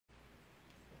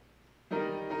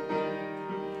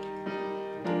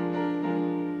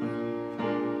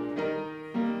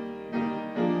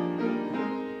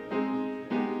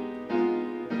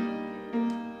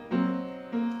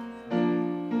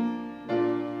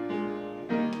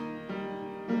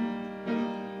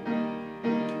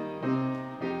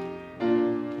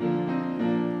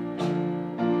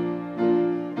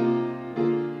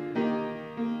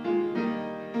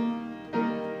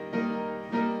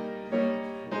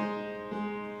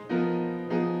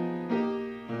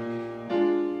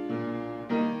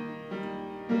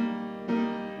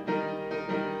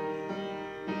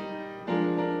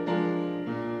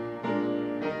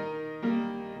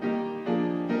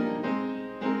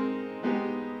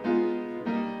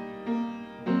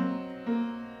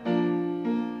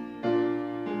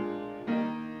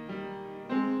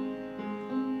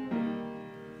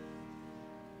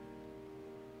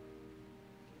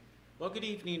Good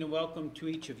evening and welcome to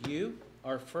each of you.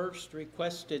 Our first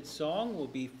requested song will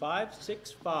be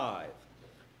 565.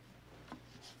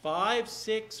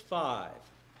 565.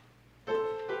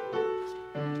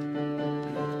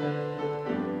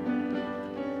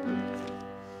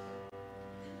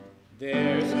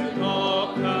 There's a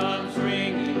call comes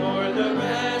ringing o'er the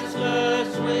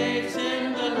restless waves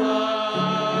in the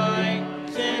light,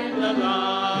 in the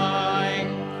light.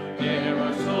 There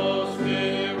are souls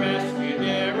to rescue,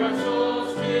 there are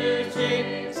souls to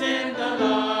save. Send the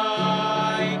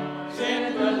light,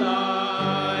 send the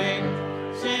light,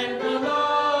 send the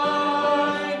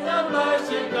light, the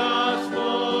blessed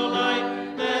gospel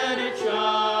light. Let it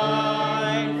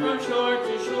shine from shore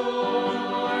to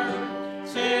shore.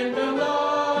 Send the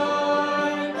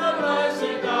light, the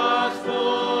blessed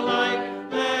gospel light.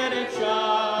 Let it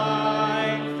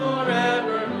shine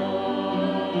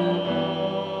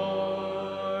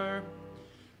forevermore.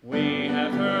 We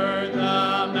have heard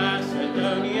the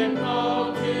Macedonian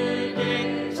call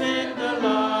today. Send the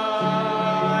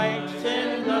light,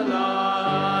 send the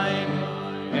light.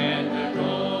 And the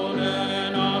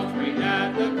golden offering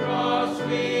at the cross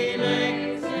we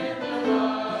lay. Send the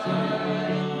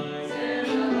light, send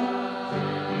the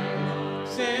light.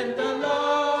 Send the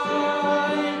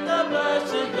light, the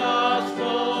blessed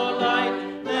gospel light.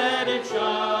 Let it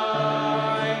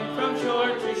shine from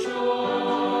shore to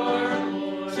shore.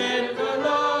 Send the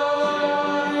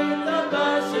light, the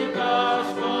blessed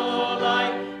gospel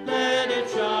light. Let it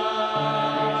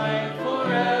shine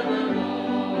forevermore.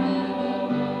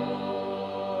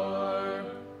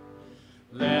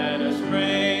 Let us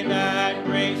pray that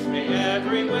grace may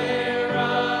everywhere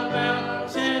abound.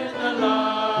 Send the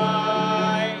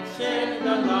light, send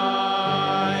the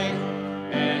light.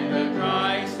 And the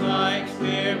Christ-like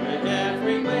Spirit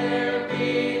everywhere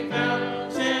be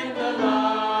found. Send the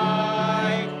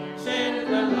light, send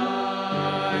the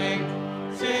light,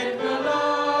 send the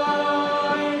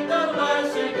light, the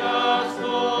blessed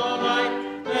gospel light.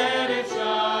 Let it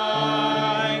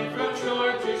shine from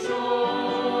shore to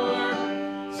shore.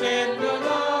 Send the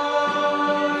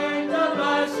light, the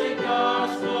blessed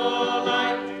gospel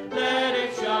light. Let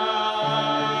it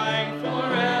shine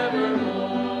forevermore.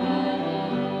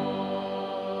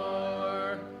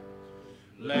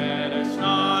 Let us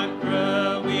not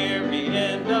grow weary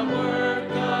in the work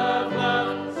of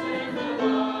love. Send the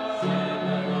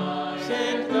light,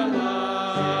 send the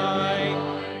light.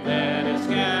 Let us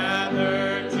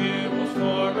gather jewels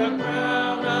for a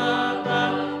crown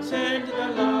above. Send the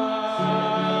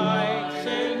light,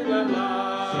 send the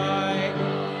light,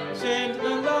 send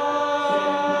the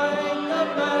light, the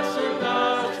blessed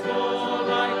gospel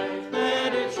light.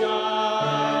 Let it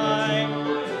shine.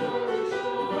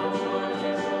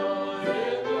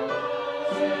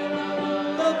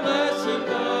 The blessed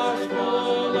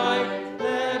gospel light,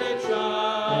 let it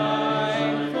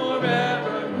shine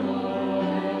forevermore.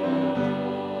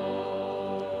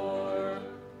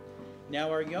 Now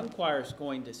our young choir is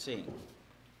going to sing.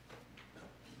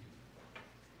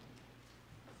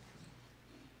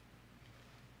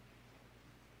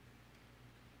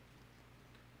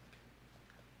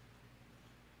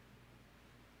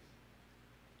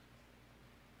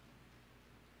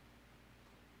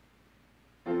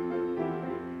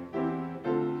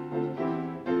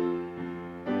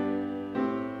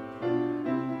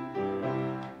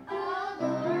 Our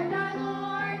Lord,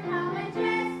 how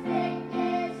majestic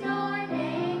is your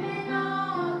name in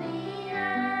all the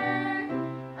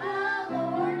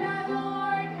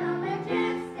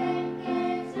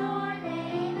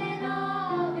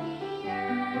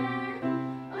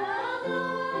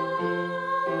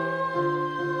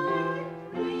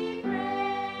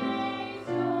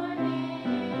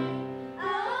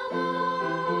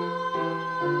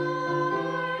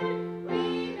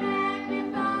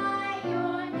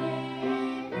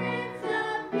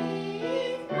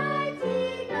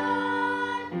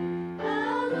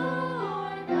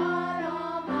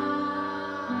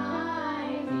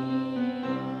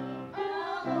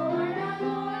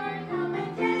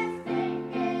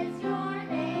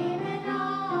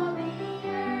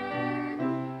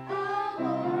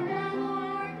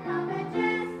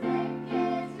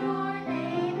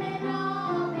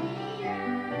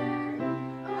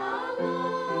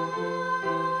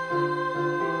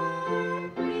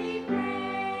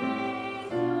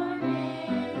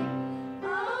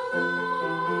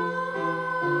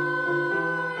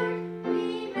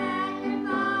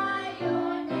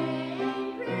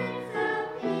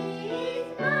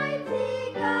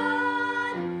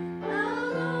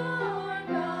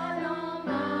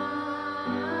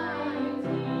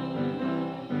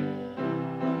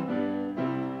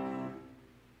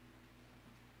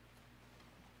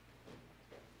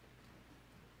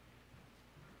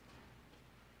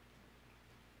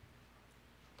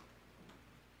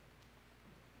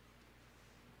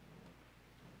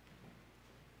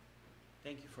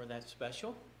Thank you for that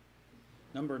special.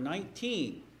 Number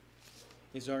 19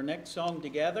 is our next song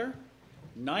together.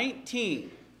 19.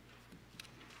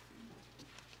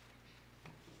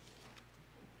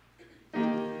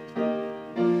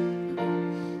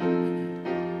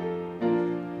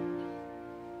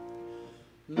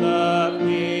 Love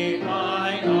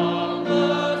divine, all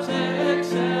loves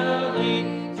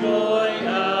excelling, joy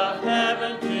of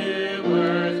heaven to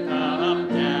earth come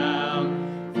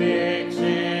down, fix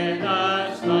in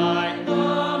us thy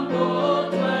humble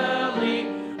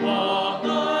dwelling, all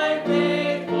thy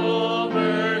faithful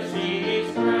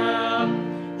mercies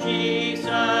crown. Jesus,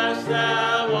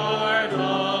 thou art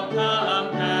all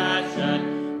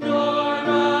compassion, pure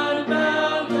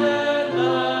unbounded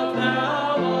love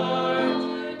thou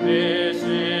art.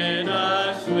 Visit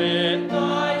us with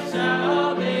thy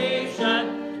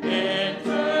salvation, and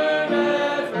turn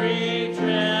every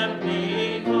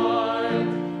trembling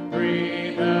heart.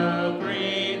 Breathe, oh,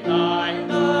 breathe thy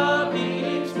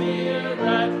loving spirit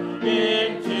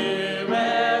into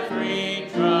every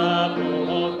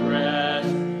troubled breast.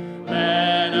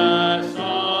 Let us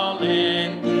all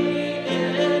in thee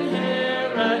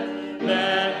inherit,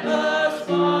 let us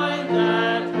find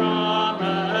that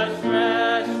promised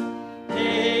rest.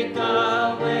 Take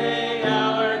away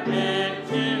our pen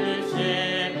to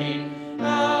sinning,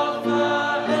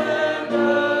 Alpha and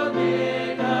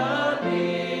Omega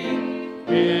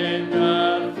be. End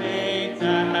of faith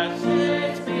as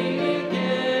its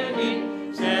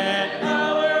beginning, set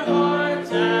our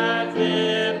hearts at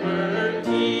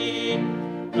liberty.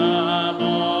 Come,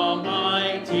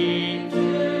 Almighty,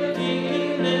 to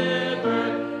deliver,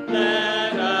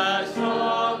 let us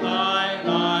all thy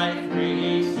life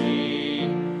receive.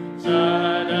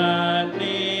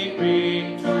 Suddenly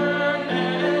return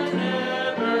and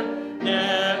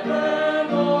never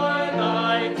more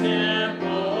thy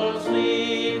temples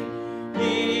leave.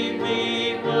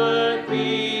 We would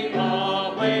be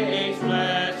always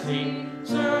blessing,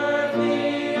 serve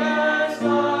thee as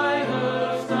thy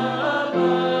host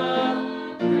above.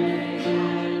 Pray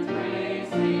and praise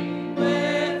thee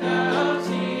without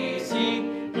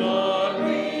ceasing,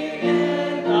 glory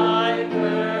in thy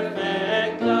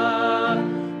perfect love.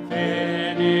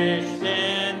 Finished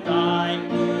in thy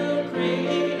new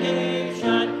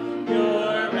creation,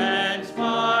 pure and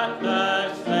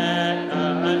spotless, let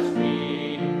us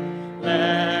be.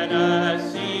 Let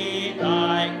us see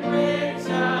thy great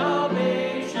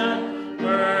salvation,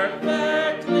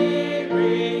 perfectly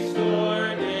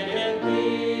restored in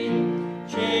thee.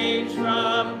 Changed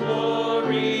from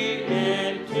glory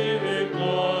into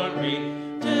glory,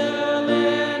 till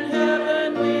in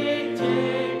heaven we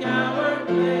take our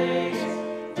place,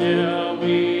 till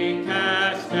we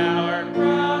cast our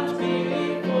crowns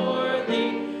before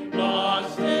thee,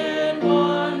 lost in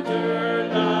wonder,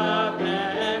 love,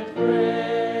 and praise.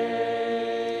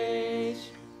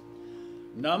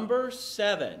 Number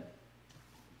 7.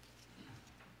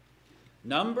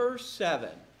 Number 7.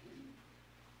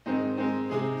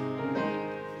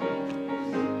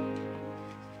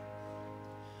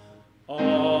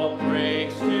 All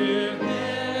praise to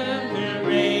him who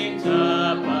reigns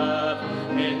above,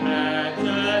 in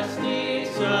majesty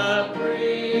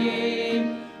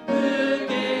supreme, who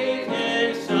gave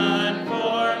his Son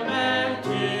for man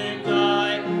to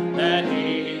die, that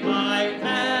he might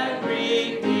man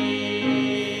redeem.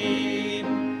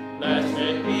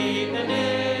 Blessed be the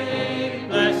name,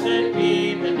 blessed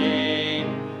be the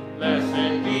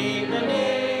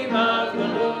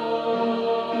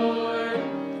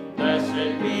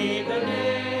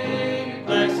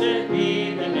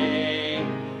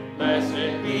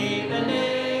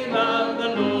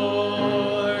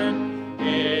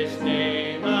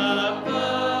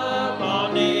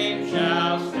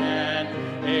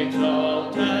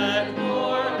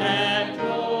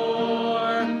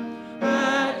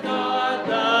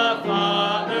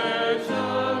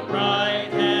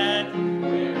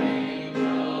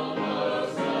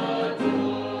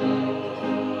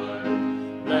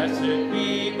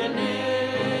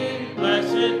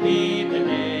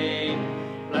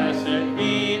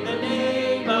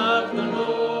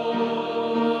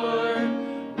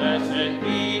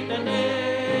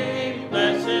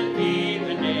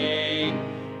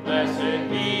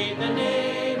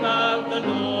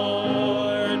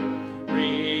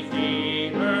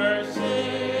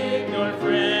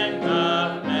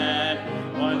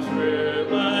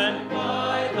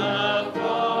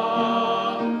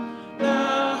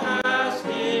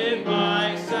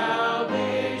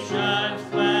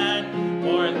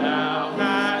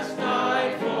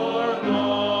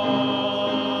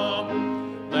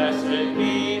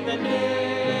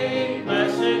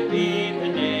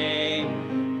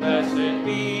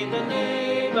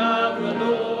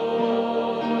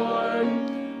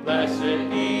Blessed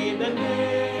be the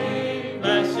name,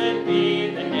 blessed be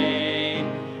the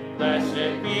name,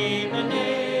 blessed be the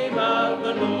name of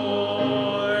the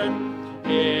Lord.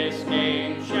 His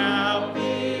name shall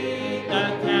be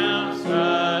the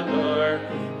Counselor,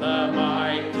 the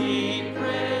mighty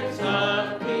Prince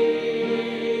of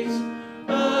Peace,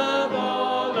 of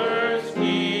all earth's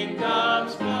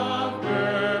kingdoms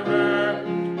conqueror,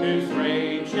 whose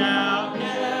reign shall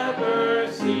never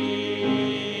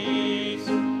cease.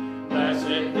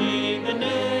 Blessed be the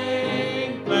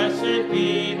name, blessed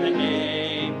be the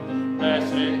name,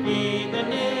 blessed be the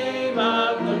name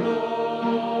of the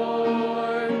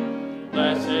Lord.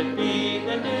 Blessed be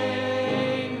the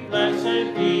name,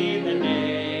 blessed be the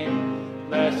name,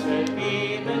 blessed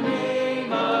be the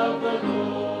name of the Lord.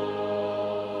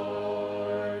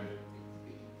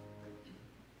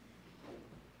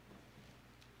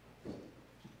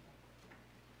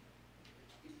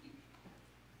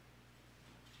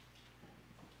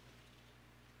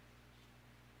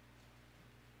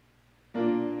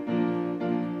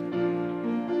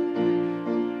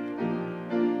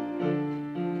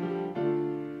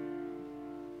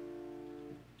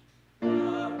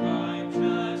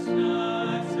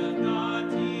 Righteousness of God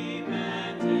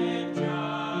demanded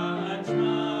judgment.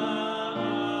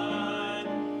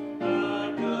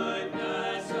 The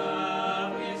goodness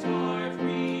of His heart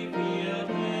revealed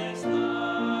His love.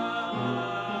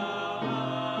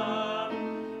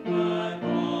 But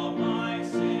all my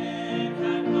sin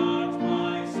had knocked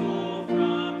my soul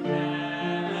from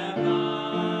heaven.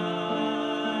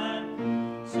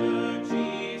 So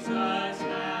Jesus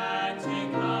had to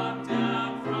come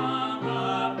down from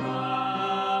above.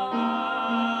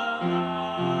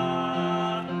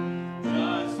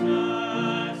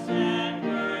 Justice and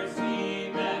mercy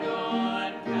met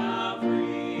on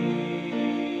Calvary,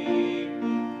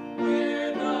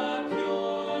 where the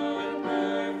pure and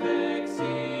perfect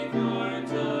Savior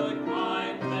took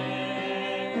my place.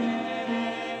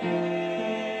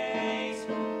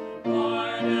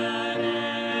 Pardon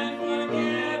and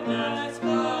forgiveness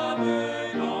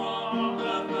covered all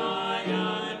of my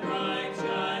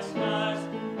unrighteousness,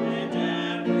 and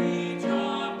every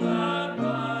drop of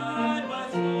blood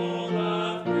was full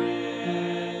of grace.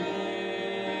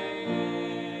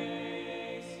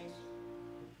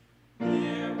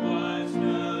 There was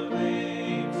no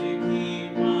way to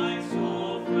keep my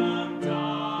soul from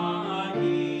dying.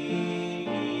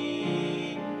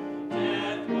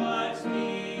 Death was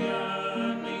the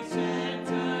only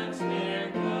sentence there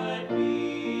could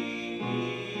be.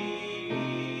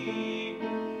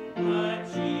 But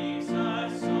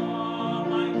Jesus saw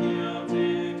my guilt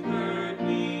and heard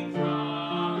me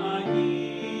crying,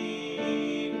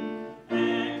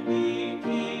 and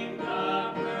became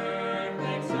the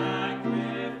perfect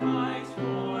sacrifice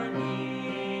for me.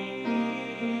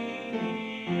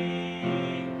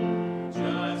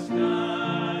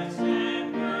 Justice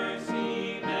and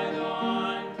mercy met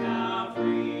on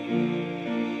Calvary,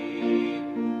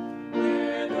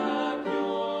 where the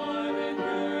pure and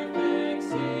perfect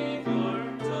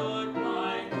Savior took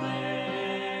my place.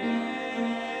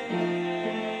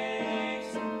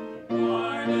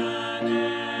 Pardon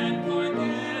and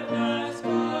forgiveness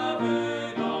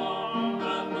covered all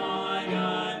of my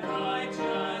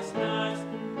unrighteousness,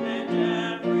 and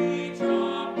every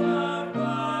drop of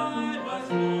blood was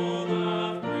full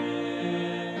of grace.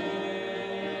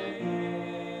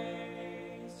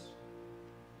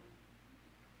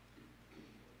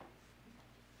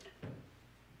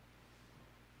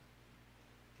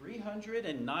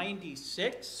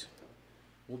 396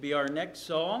 will be our next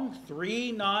song,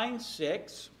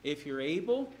 396. If you're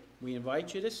able, we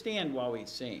invite you to stand while we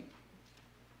sing.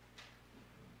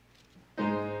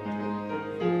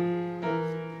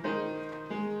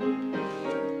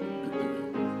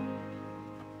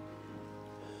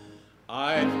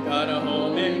 I've got a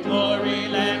home in glory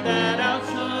land that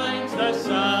outshines the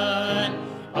sun.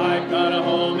 I've got a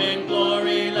home in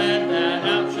glory land that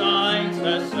outshines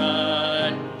the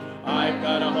sun. I've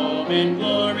got a home in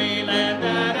glory land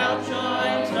that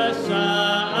outshines the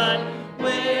sun.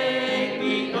 Way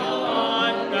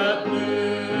beyond the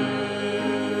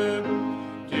blue.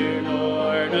 Dear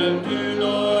Lord, oh dear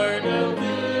Lord, oh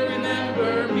do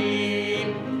remember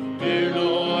me. Dear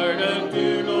Lord, oh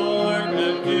dear Lord,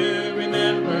 oh do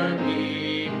remember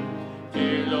me.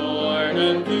 Dear Lord,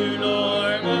 oh dear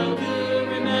Lord, oh do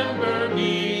remember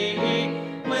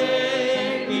me.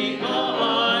 Way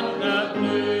beyond the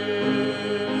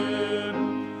blue.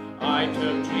 I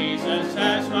took Jesus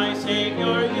as my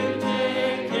Savior, you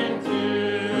take him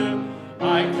too.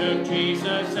 I took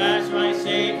Jesus as my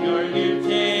Savior, you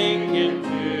take him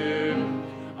too.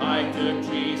 I took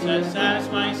Jesus Jesus as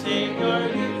my Savior,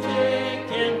 you take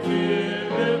him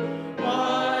to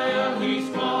while he's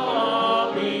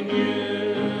calling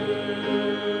you.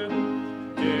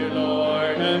 Dear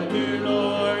Lord, do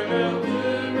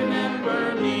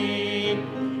remember me.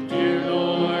 Dear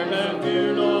Lord,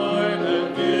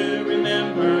 do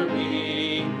remember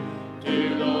me.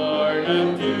 Dear Lord,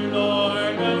 do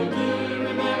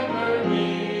remember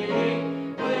me.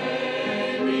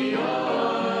 Way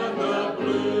beyond the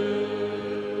blue.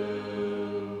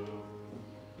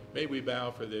 May we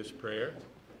bow for this prayer.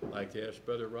 I'd like to ask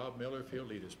Brother Rob Miller if he'll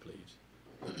lead us, please.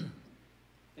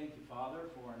 Thank you, Father,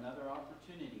 for another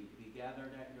opportunity to be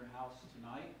gathered at your house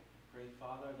tonight. Pray,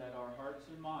 Father, that our hearts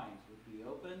and minds would be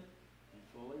open and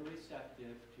fully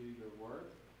receptive to your word,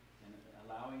 and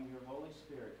allowing your Holy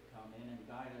Spirit to come in and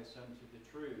guide us unto the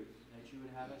truths that you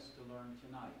would have us to learn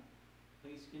tonight.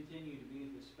 Please continue to be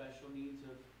the special needs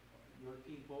of your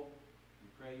people, and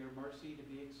pray your mercy to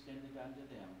be extended unto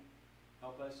them.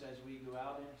 Help us as we go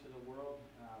out into the world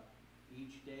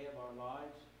each day of our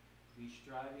lives, be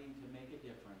striving to make a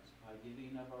difference by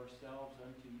giving of ourselves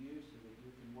unto you so that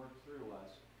you can work through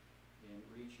us in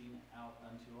reaching out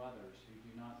unto others who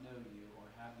do not know you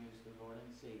or have you as the Lord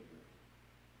and Savior.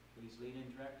 Please lead and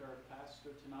direct our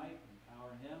pastor tonight,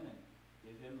 empower him, and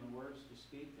give him the words to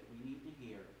speak that we need to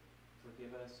hear.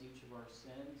 Forgive us each of our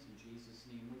sins. In Jesus'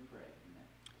 name we pray. Amen.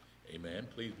 Amen.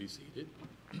 Please be seated.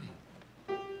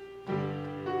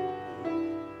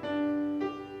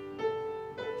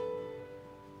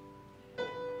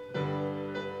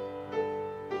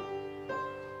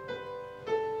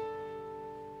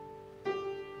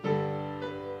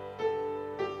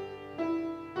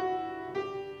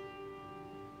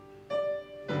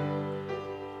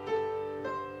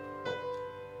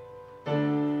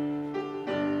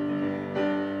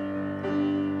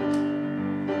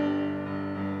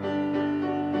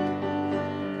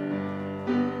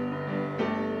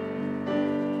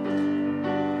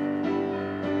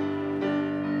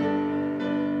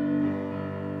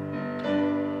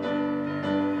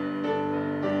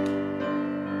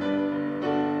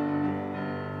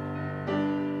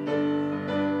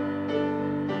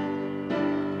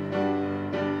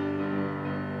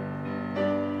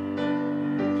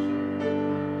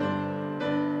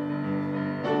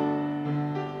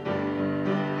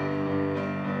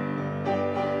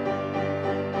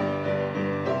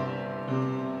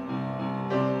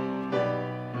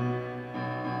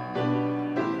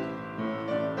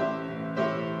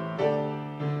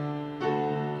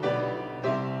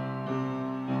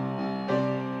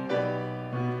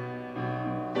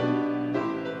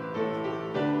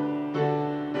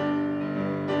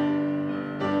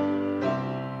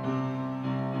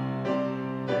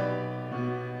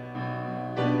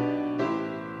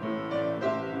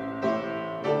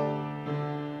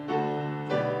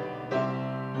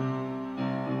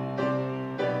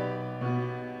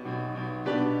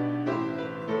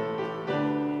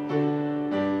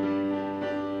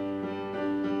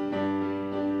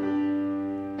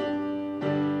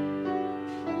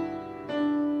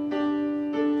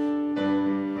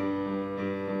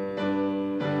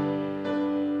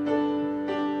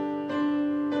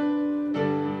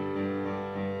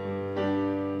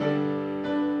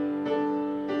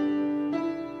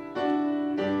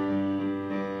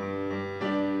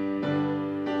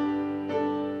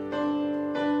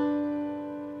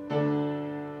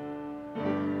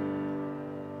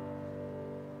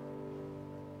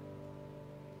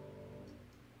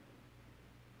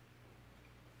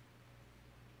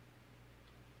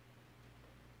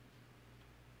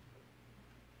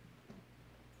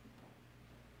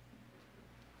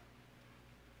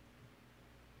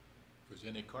 If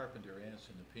there's any carpenter ants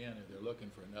in the pen and they're looking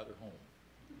for another home.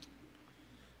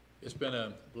 It's been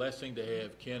a blessing to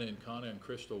have Ken and Connor and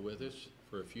Crystal with us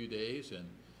for a few days, and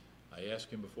I asked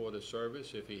him before the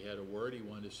service if he had a word he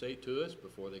wanted to say to us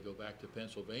before they go back to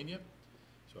Pennsylvania.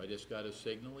 So I just got a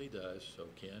signal he does. So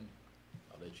Ken,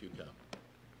 I'll let you come.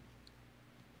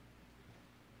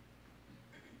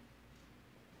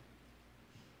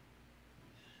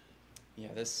 Yeah,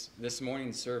 this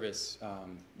morning's service,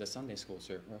 the Sunday school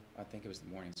service, well, I think it was the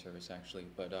morning service actually,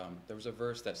 but there was a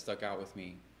verse that stuck out with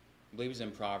me. I believe it's in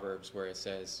Proverbs where it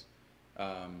says,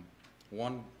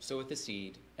 one soweth the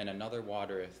seed and another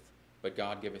watereth, but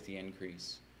God giveth the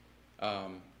increase.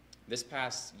 This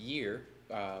past year,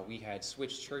 we had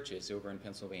switched churches over in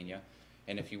Pennsylvania,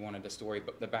 and if you wanted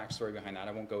the backstory behind that,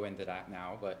 I won't go into that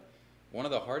now, but one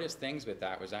of the hardest things with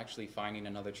that was actually finding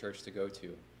another church to go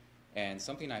to. And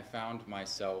something I found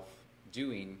myself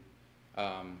doing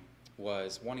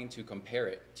was wanting to compare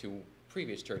it to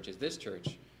previous churches. This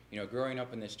church, growing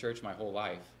up in this church my whole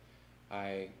life,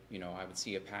 I would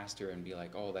see a pastor and be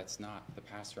like, oh, that's not the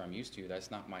pastor I'm used to. That's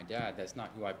not my dad. That's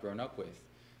not who I've grown up with.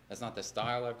 That's not the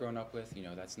style I've grown up with.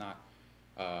 That's not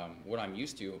what I'm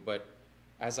used to. But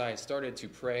as I started to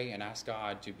pray and ask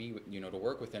God to be, to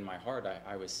work within my heart,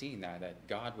 I was seeing that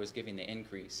God was giving the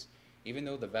increase. Even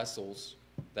though the vessels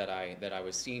that I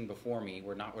was seeing before me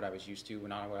were not what I was used to, were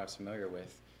not what I was familiar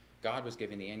with, God was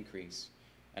giving the increase.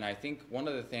 And I think one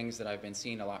of the things that I've been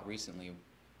seeing a lot recently,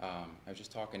 I was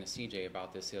just talking to CJ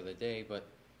about this the other day, but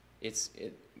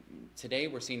today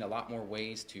we're seeing a lot more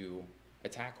ways to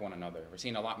attack one another. We're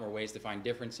seeing a lot more ways to find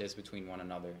differences between one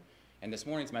another. And this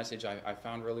morning's message I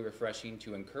found really refreshing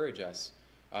to encourage us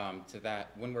to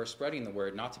that when we're spreading the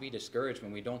word, not to be discouraged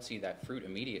when we don't see that fruit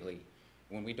immediately,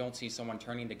 when we don't see someone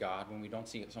turning to God, when we don't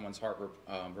see someone's heart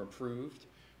reproved,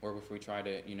 or if we try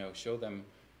to show them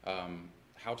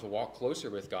how to walk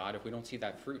closer with God, if we don't see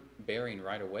that fruit bearing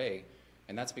right away.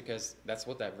 And that's because that's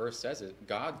what that verse says, is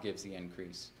God gives the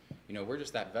increase. We're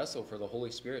just that vessel for the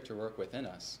Holy Spirit to work within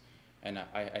us. And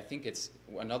I think it's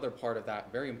another part of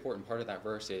that, very important part of that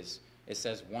verse is, it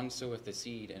says, one soweth the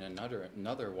seed and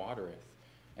another watereth.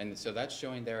 And so that's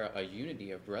showing there a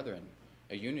unity of brethren,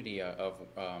 a unity of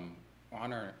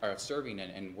honor, of serving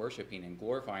and worshiping and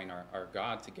glorifying our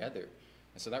God together.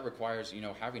 And so that requires,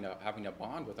 having a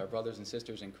bond with our brothers and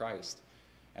sisters in Christ.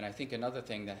 And I think another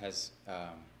thing that has,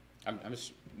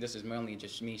 this is mainly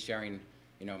just me sharing,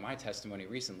 my testimony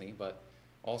recently, but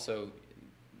also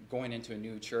going into a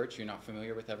new church, you're not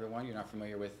familiar with everyone, you're not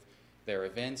familiar with their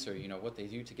events or, what they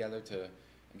do together to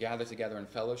gather together in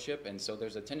fellowship. And so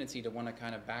there's a tendency to want to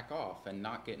kind of back off and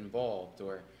not get involved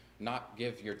or not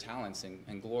give your talents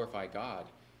and glorify God.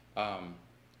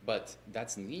 But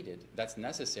that's needed. That's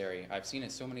necessary. I've seen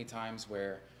it so many times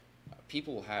where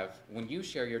people have, when you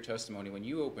share your testimony, when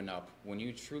you open up, when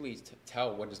you truly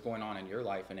tell what is going on in your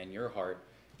life and in your heart,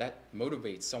 that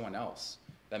motivates someone else.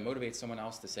 That motivates someone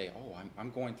else to say, oh,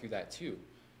 I'm going through that too.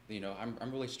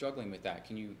 I'm really struggling with that.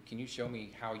 Can you show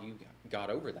me how you got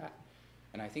over that?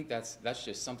 And I think that's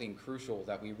just something crucial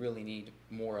that we really need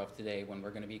more of today when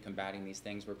we're going to be combating these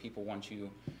things where people want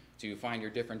you to find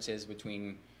your differences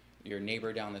between your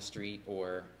neighbor down the street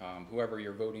or whoever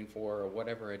you're voting for or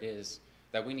whatever it is,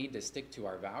 that we need to stick to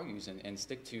our values and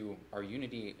stick to our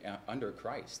unity under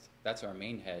Christ. That's our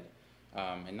main head.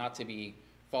 And not to be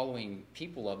following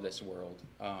people of this world,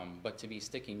 but to be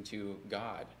sticking to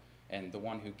God and the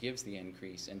one who gives the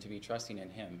increase, and to be trusting in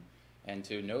him, and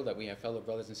to know that we have fellow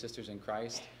brothers and sisters in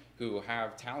Christ who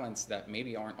have talents that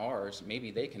maybe aren't ours.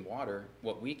 Maybe they can water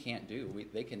what we can't do.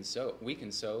 They can sow. We can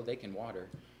sow. They can water.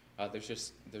 There's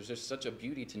just such a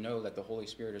beauty to know that the Holy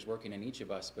Spirit is working in each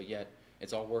of us, but yet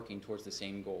it's all working towards the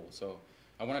same goal. So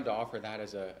I wanted to offer that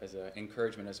as a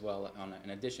encouragement as well, in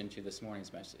addition to this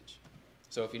morning's message.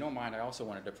 So if you don't mind, I also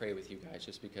wanted to pray with you guys,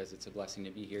 just because it's a blessing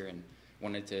to be here, and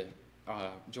wanted to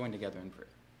join together in prayer.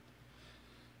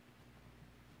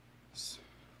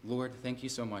 Lord, thank you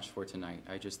so much for tonight.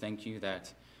 I just thank you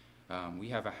that we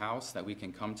have a house that we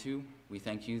can come to. We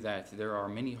thank you that there are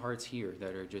many hearts here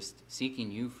that are just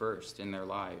seeking you first in their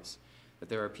lives, that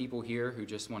there are people here who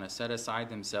just want to set aside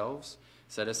themselves,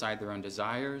 set aside their own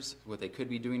desires, what they could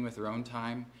be doing with their own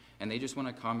time, and they just want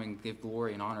to come and give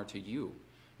glory and honor to you.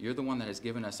 You're the one that has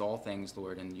given us all things,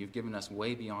 Lord, and you've given us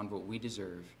way beyond what we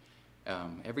deserve.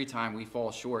 Every time we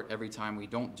fall short, every time we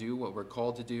don't do what we're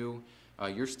called to do,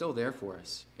 you're still there for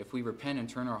us. If we repent and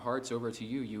turn our hearts over to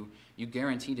you, you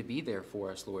guarantee to be there for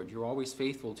us, Lord. You're always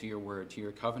faithful to your word, to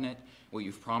your covenant, what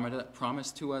you've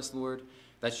promised to us, Lord.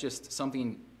 That's just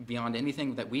something beyond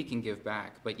anything that we can give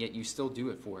back, but yet you still do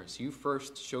it for us. You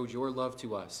first showed your love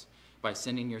to us by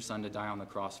sending your son to die on the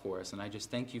cross for us, and I just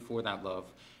thank you for that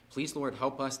love. Please, Lord,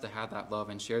 help us to have that love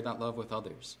and share that love with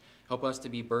others. Help us to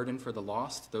be burdened for the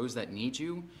lost, those that need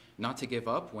you, not to give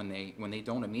up when they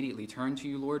don't immediately turn to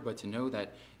you, Lord, but to know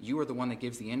that you are the one that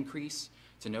gives the increase,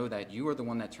 to know that you are the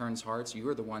one that turns hearts. You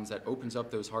are the ones that opens up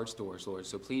those heart's doors, Lord.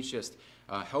 So please just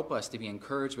help us to be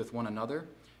encouraged with one another.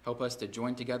 Help us to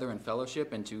join together in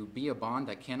fellowship and to be a bond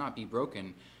that cannot be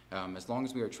broken as long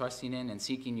as we are trusting in and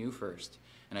seeking you first.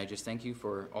 And I just thank you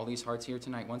for all these hearts here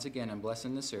tonight once again, and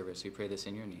blessing the service. We pray this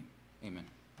in your name. Amen.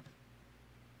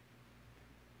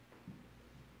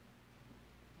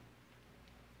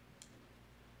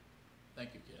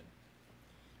 Thank you, Ken.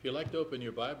 If you'd like to open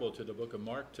your Bible to the book of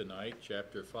Mark tonight,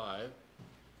 chapter 5.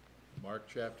 Mark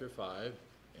chapter 5,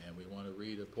 and we want to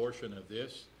read a portion of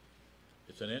this.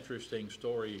 It's an interesting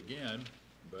story again,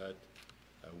 but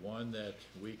one that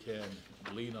we can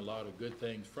glean a lot of good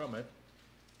things from it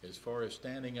as far as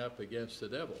standing up against the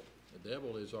devil. The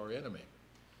devil is our enemy,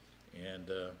 and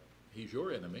he's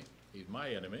your enemy. He's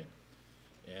my enemy.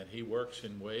 and he works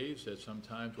in ways that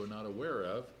sometimes we're not aware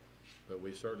of, but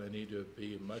we certainly need to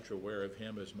be much aware of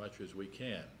him as much as we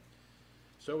can.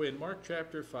 So in Mark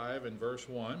chapter 5 and verse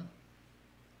 1,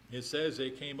 it says,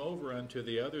 they came over unto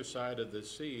the other side of the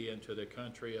sea into the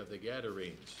country of the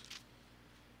Gadarenes.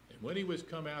 And when he was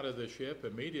come out of the ship,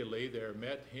 immediately there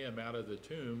met him out of the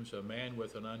tombs a man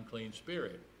with an unclean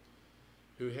spirit,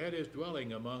 who had his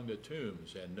dwelling among the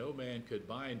tombs, and no man could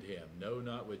bind him, no,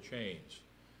 not with chains,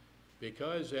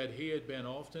 because that he had been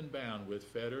often bound with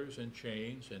fetters and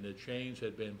chains, and the chains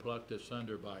had been plucked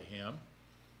asunder by him,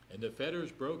 and the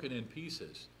fetters broken in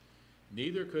pieces.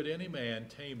 Neither could any man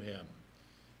tame him.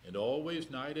 And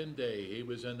always night and day he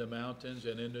was in the mountains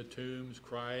and in the tombs,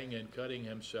 crying and cutting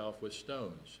himself with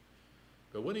stones.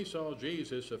 But when he saw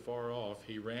Jesus afar off,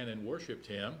 he ran and worshipped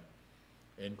him,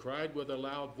 and cried with a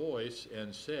loud voice,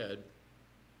 and said,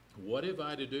 What have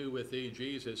I to do with thee,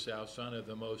 Jesus, thou Son of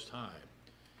the Most High?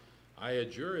 I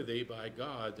adjure thee by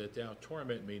God that thou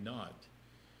torment me not.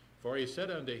 For he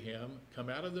said unto him, Come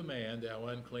out of the man, thou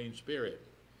unclean spirit.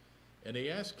 And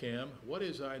he asked him, What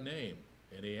is thy name?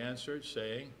 And he answered,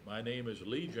 saying, My name is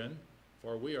Legion,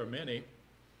 for we are many.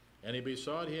 And he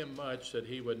besought him much that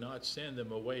he would not send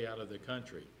them away out of the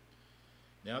country.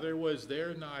 Now there was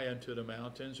there nigh unto the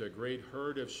mountains a great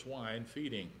herd of swine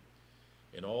feeding.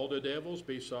 And all the devils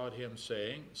besought him,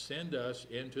 saying, Send us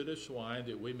into the swine,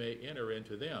 that we may enter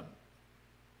into them.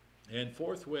 And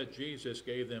forthwith Jesus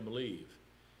gave them leave.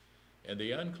 And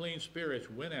the unclean spirits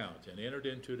went out and entered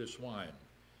into the swine.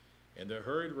 And the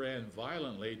herd ran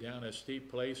violently down a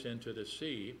steep place into the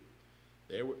sea.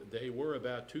 They were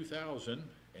about 2,000,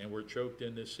 and were choked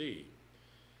in the sea.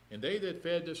 And they that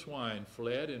fed the swine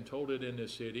fled and told it in the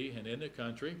city and in the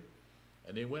country.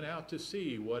 And they went out to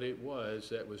see what it was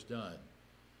that was done.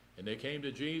 And they came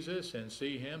to Jesus, and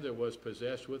see him that was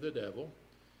possessed with the devil,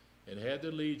 and had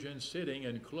the legion sitting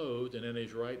and clothed and in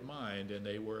his right mind, and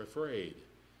they were afraid.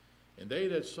 And they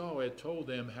that saw it told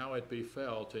them how it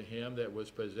befell to him that was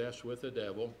possessed with the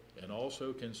devil, and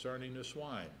also concerning the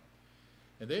swine.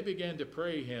 And they began to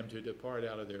pray him to depart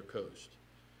out of their coast.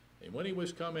 And when he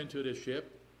was come into the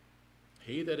ship,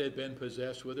 he that had been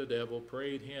possessed with the devil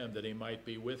prayed him that he might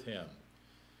be with him.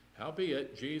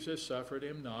 Howbeit Jesus suffered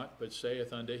him not, but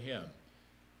saith unto him,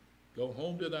 Go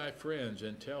home to thy friends,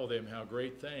 and tell them how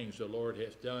great things the Lord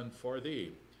hath done for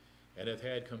thee, and hath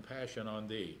had compassion on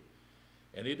thee.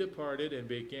 And he departed, and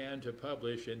began to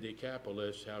publish in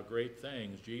Decapolis how great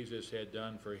things Jesus had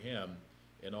done for him,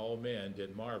 and all men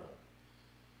did marvel.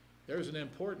 There's an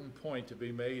important point to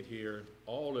be made here.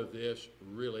 All of this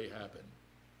really happened.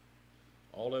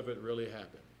 All of it really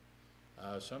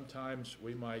happened. Sometimes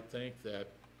we might think that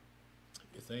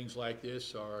things like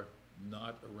this are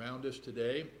not around us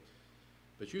today,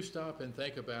 but you stop and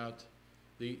think about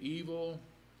the evil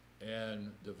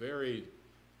and the very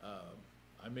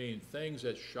things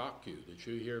that shock you, that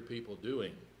you hear people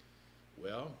doing.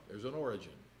 Well, there's an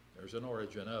origin. There's an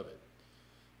origin of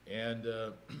it.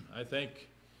 And I think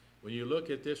when you look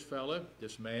at this fella,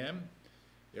 this man,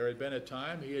 there had been a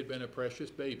time he had been a precious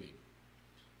baby.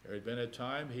 There had been a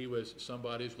time he was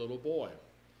somebody's little boy.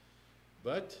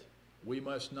 But we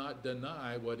must not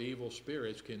deny what evil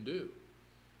spirits can do.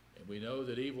 And we know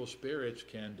that evil spirits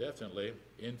can definitely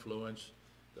influence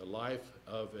the life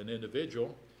of an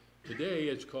individual. Today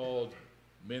it's called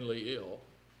mentally ill.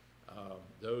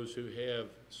 Those who have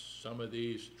some of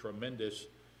these tremendous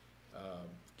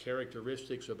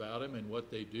characteristics about them and what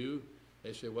they do,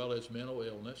 they say, well, it's mental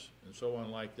illness and so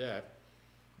on like that.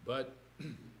 But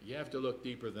you have to look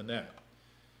deeper than that.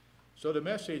 So the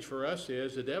message for us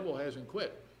is the devil hasn't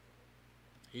quit.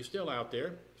 He's still out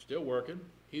there, still working.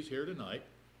 He's here tonight.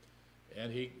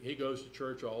 And he goes to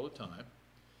church all the time.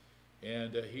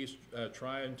 And he's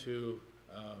trying to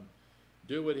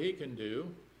do what he can do.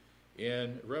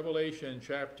 In Revelation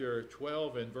chapter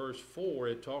 12 and verse 4,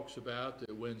 it talks about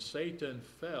that when Satan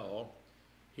fell,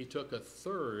 he took a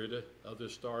third of the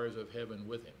stars of heaven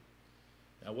with him.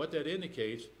 Now what that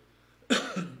indicates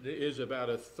is about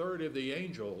a third of the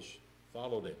angels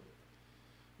followed him.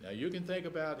 Now you can think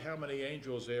about how many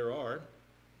angels there are,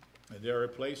 and there are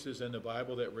places in the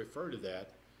Bible that refer to that,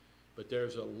 but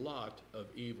there's a lot of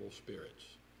evil spirits,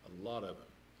 a lot of them.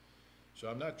 So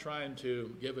I'm not trying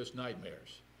to give us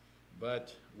nightmares,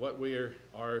 but what we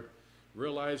are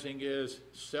realizing is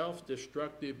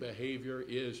self-destructive behavior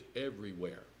is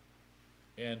everywhere.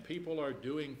 And people are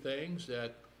doing things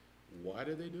that, why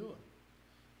do they do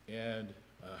them? And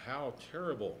how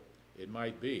terrible it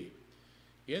might be.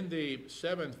 In the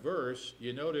 7th verse,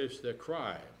 you notice the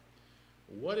cry,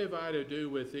 What have I to do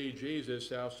with thee, Jesus,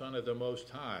 thou Son of the Most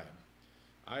High?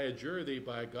 I adjure thee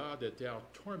by God that thou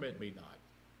torment me not.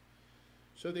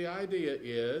 So the idea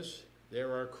is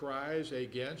there are cries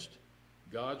against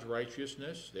God's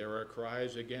righteousness, there are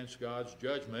cries against God's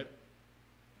judgment,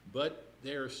 but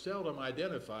they are seldom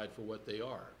identified for what they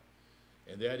are,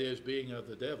 and that is being of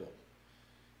the devil.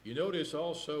 You notice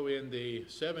also in the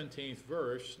 17th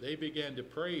verse, they began to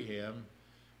pray him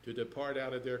to depart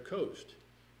out of their coast.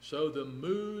 So the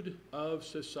mood of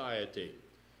society.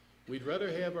 We'd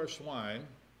rather have our swine,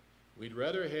 we'd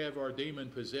rather have our demon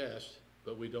possessed,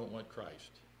 but we don't want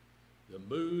Christ. The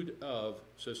mood of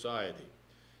society.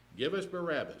 Give us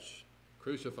Barabbas,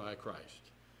 crucify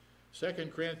Christ. 2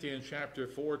 Corinthians chapter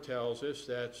 4 tells us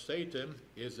that Satan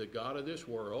is the god of this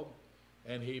world,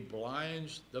 and he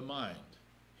blinds the mind.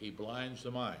 He blinds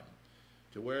the mind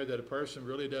to where that a person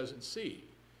really doesn't see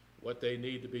what they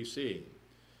need to be seeing.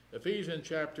 Ephesians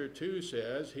chapter 2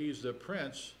 says he's the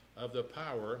prince of the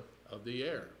power of the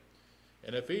air.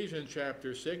 And Ephesians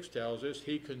chapter 6 tells us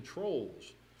he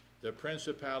controls the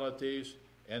principalities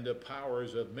and the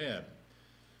powers of men.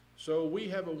 So we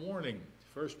have a warning,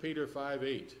 1 Peter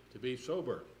 5:8, to be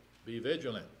sober, be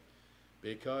vigilant,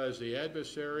 because the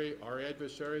adversary, our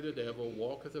adversary the devil,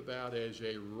 walketh about as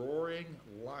a roaring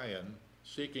lion,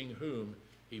 seeking whom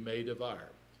he may devour.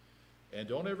 And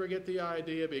don't ever get the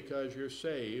idea because you're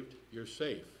saved, you're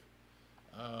safe.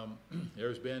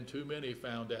 There's been too many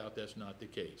found out that's not the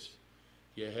case.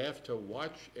 You have to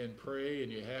watch and pray,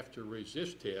 and you have to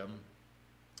resist him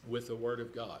with the word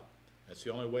of God. That's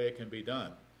the only way it can be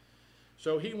done.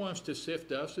 So he wants to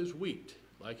sift us as wheat,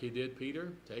 like he did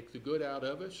Peter, take the good out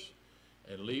of us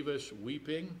and leave us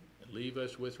weeping and leave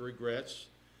us with regrets.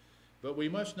 But we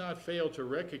must not fail to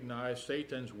recognize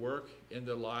Satan's work in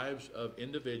the lives of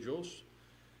individuals.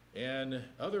 And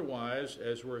otherwise,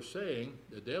 as we're saying,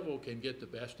 the devil can get the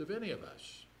best of any of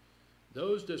us.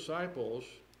 Those disciples,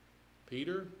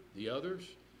 Peter, the others,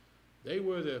 they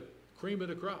were the cream of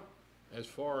the crop as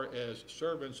far as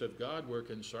servants of God were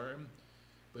concerned.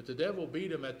 But the devil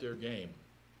beat them at their game.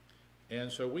 And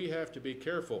so we have to be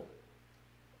careful,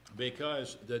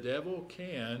 because the devil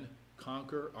can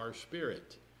conquer our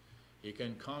spirit. He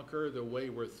can conquer the way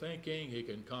we're thinking. He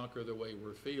can conquer the way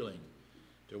we're feeling,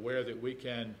 to where that we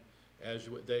can, as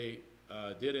they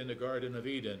did in the Garden of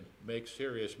Eden, make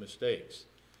serious mistakes.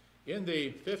 In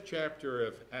the 5th chapter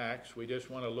of Acts, we just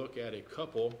want to look at a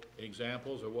couple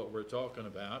examples of what we're talking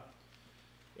about.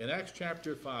 In Acts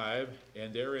chapter 5,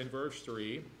 and there in verse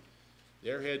 3,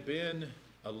 there had been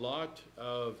a lot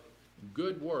of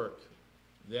good work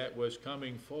that was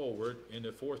coming forward in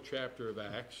the 4th chapter of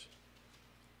Acts,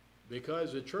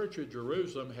 because the church of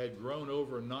Jerusalem had grown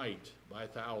overnight by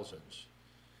thousands.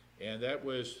 And that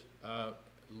was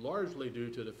largely due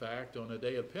to the fact on the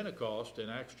day of Pentecost in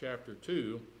Acts chapter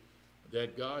 2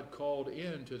 that God called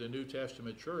into the New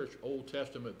Testament church Old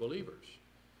Testament believers.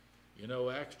 You know,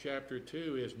 Acts chapter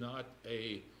 2 is not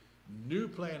a new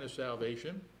plan of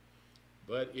salvation,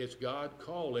 but it's God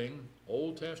calling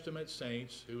Old Testament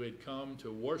saints who had come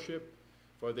to worship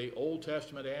for the Old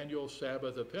Testament annual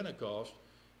Sabbath of Pentecost,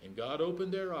 and God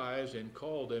opened their eyes and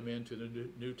called them into the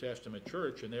New Testament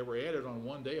church, and they were added on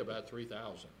one day about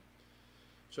 3,000.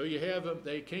 So you have them,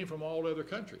 they came from all other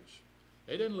countries.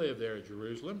 They didn't live there in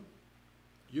Jerusalem.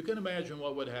 You can imagine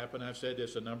what would happen, I've said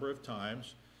this a number of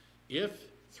times, if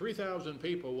 3,000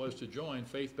 people was to join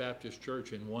Faith Baptist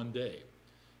Church in one day,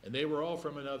 and they were all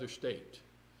from another state.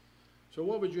 So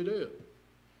what would you do?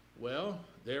 Well,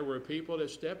 there were people that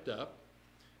stepped up,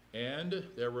 and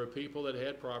there were people that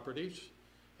had properties,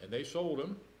 and they sold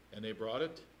them, and they brought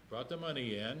the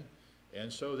money in,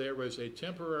 and so there was a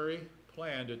temporary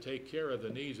plan to take care of the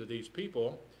needs of these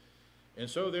people. And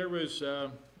so there was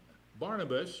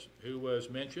Barnabas, who was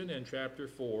mentioned in chapter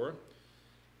 4,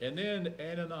 and then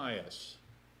Ananias.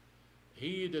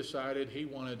 He decided he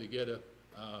wanted to get a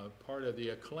part of the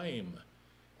acclaim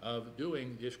of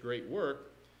doing this great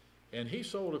work, and he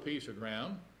sold a piece of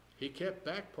ground. He kept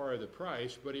back part of the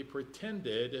price, but he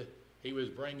pretended he was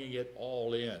bringing it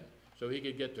all in so he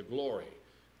could get the glory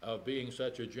of being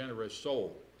such a generous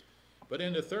soul. But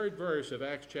in the 3rd verse of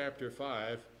Acts chapter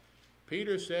 5,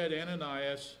 Peter said,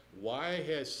 Ananias, why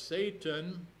has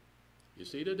Satan, you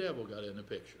see the devil got in the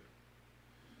picture,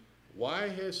 why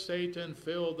has Satan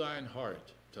filled thine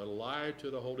heart to lie to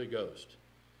the Holy Ghost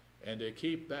and to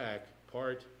keep back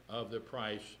part of the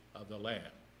price of the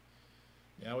land?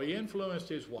 Now he influenced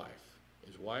his wife.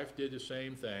 His wife did the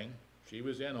same thing. She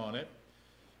was in on it.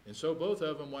 And so both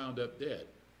of them wound up dead.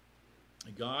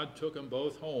 God took them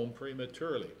both home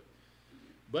prematurely.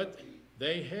 But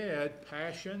they had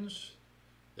passions.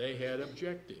 They had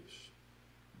objectives.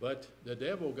 But the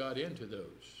devil got into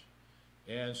those.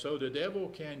 And so the devil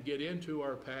can get into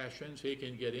our passions. He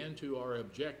can get into our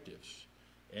objectives.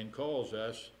 and calls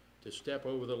us to step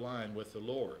over the line with the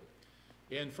Lord.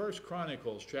 In 1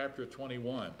 Chronicles chapter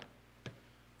 21,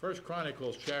 1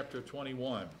 Chronicles chapter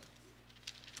 21,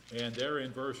 and there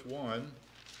in verse 1,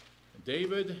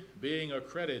 David being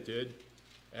accredited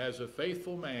as a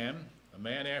faithful man, a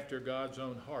man after God's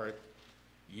own heart,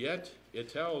 yet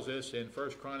it tells us in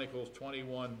 1 Chronicles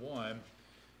 21:1,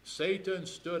 Satan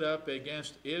stood up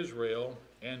against Israel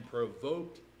and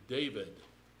provoked David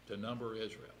to number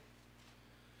Israel.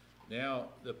 Now,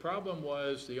 the problem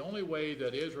was the only way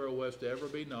that Israel was to ever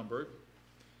be numbered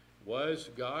was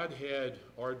God had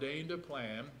ordained a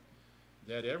plan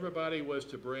that everybody was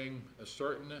to bring a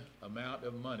certain amount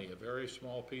of money, a very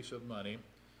small piece of money,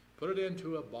 put it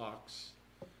into a box,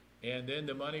 and then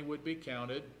the money would be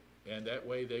counted, and that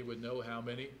way they would know how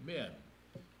many men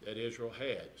that Israel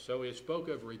had. So it spoke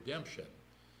of redemption.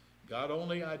 God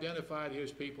only identified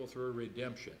his people through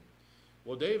redemption.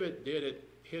 Well, David did it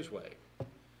his way.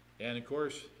 And of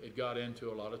course, it got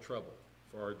into a lot of trouble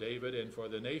for David and for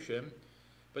the nation.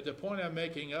 But the point I'm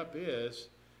making up is,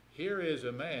 here is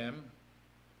a man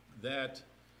that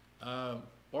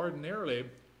ordinarily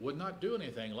would not do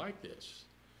anything like this,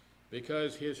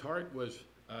 because his heart was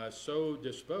so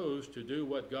disposed to do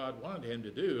what God wanted him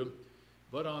to do.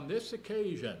 But on this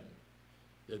occasion,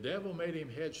 the devil made him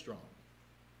headstrong.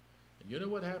 And you know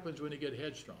what happens when you get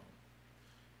headstrong?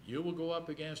 You will go up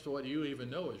against what you even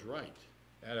know is right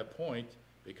at a point,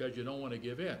 because you don't want to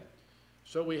give in.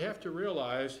 So we have to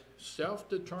realize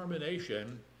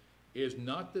self-determination is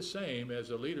not the same as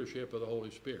the leadership of the Holy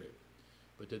Spirit.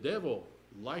 But the devil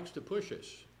likes to push us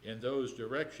in those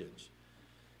directions.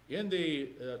 In the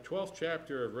 12th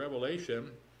chapter of Revelation,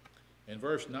 in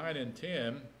verse 9 and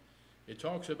 10, it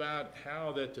talks about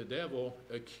how that the devil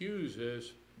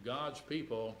accuses God's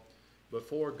people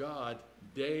before God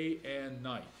day and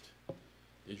night.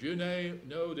 Did you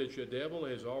know that your devil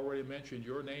has already mentioned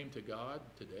your name to God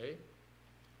today?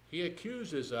 He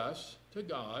accuses us to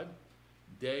God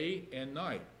day and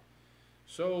night.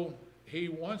 So he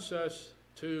wants us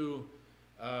to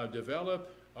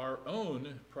develop our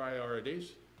own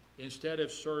priorities instead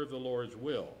of serve the Lord's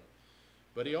will.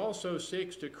 But he also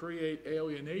seeks to create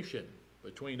alienation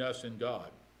between us and God.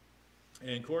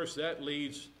 And of course that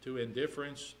leads to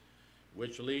indifference,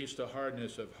 which leads to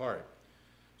hardness of heart.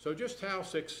 So just how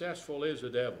successful is the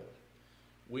devil?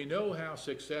 We know how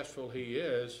successful he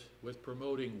is with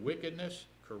promoting wickedness,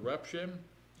 corruption,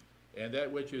 and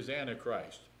that which is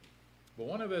Antichrist. But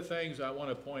one of the things I want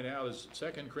to point out is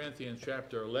 2 Corinthians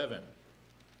chapter 11.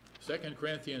 2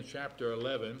 Corinthians chapter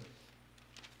 11,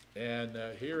 and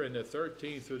here in the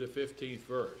 13th through the 15th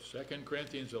verse. 2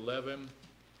 Corinthians 11,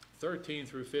 13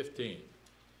 through 15.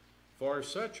 For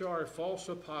such are false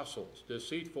apostles,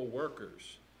 deceitful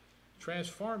workers,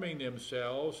 transforming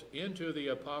themselves into the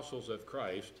apostles of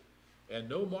Christ, and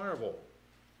no marvel,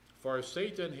 for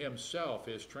Satan himself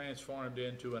is transformed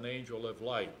into an angel of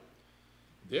light.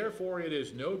 Therefore it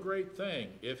is no great thing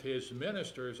if his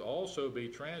ministers also be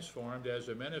transformed as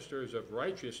the ministers of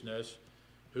righteousness,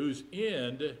 whose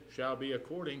end shall be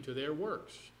according to their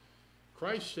works.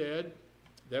 Christ said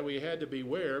that we had to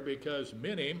beware, because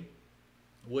many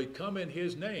would come in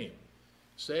his name,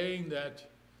 saying that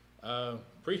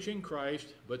preaching Christ,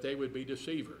 but they would be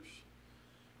deceivers.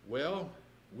 Well,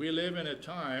 we live in a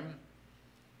time,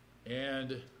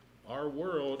 and our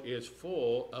world is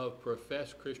full of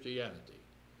professed Christianity.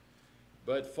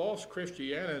 But false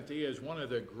Christianity is one of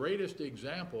the greatest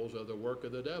examples of the work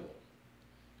of the devil.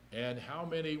 And how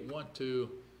many want to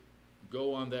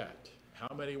go on that?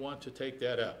 How many want to take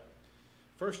that up?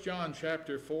 1 John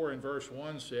chapter 4 and verse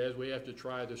 1 says we have to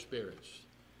try the spirits,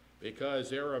 because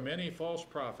there are many false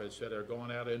prophets that are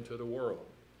going out into the world.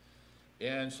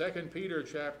 And 2 Peter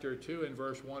chapter 2 and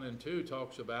verse 1 and 2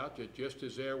 talks about that just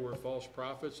as there were false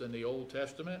prophets in the Old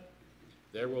Testament,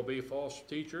 there will be false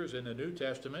teachers in the New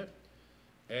Testament,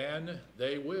 and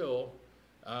they will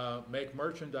make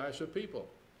merchandise of people.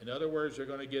 In other words, they're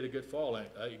going to get a good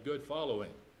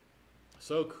following.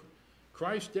 So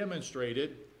Christ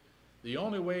demonstrated the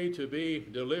only way to be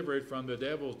delivered from the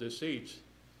devil's deceits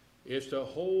is to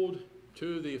hold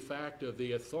to the fact of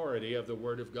the authority of the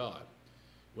Word of God.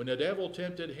 When the devil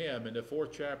tempted him in the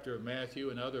 4th chapter of Matthew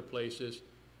and other places,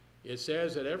 it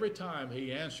says that every time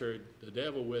he answered the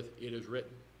devil with, "It is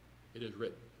written, it is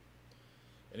written."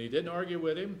 And he didn't argue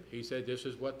with him. He said, "This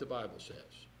is what the Bible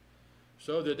says."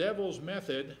 So the devil's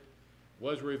method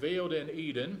was revealed in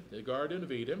Eden, the Garden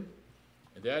of Eden,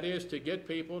 and that is to get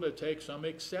people to take some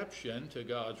exception to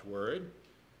God's Word.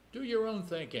 Do your own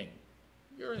thinking.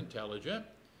 You're intelligent,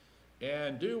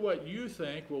 and do what you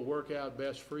think will work out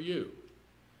best for you.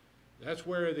 That's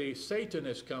where the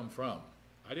Satanists come from.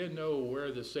 I didn't know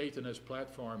where the Satanist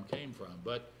platform came from,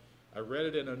 but I read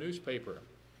it in a newspaper,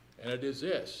 and it is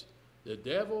this: the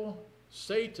devil,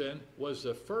 Satan, was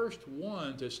the first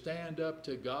one to stand up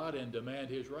to God and demand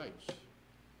his rights.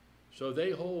 So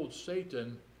they hold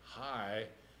Satan high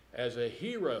as a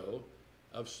hero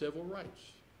of civil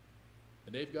rights.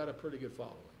 And they've got a pretty good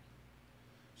following.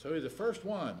 So he's the first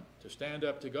one to stand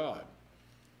up to God.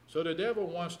 So the devil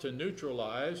wants to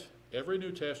neutralize every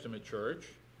New Testament church,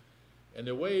 and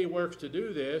the way he works to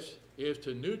do this is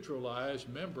to neutralize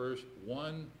members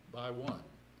one by one,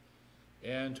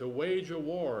 and to wage a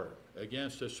war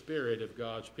against the spirit of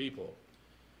God's people,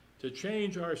 to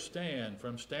change our stand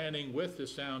from standing with the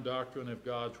sound doctrine of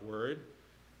God's word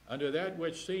under that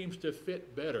which seems to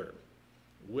fit better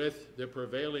with the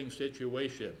prevailing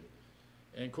situation.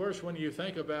 And of course, when you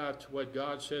think about what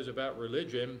God says about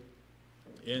religion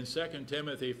in 2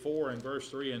 Timothy 4 and verse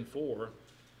 3 and 4,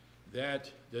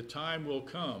 that the time will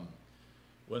come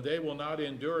when they will not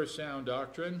endure sound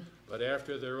doctrine, but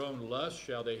after their own lust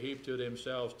shall they heap to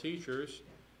themselves teachers,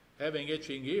 having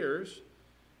itching ears,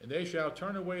 and they shall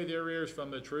turn away their ears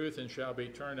from the truth and shall be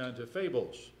turned unto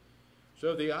fables.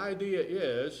 So the idea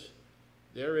is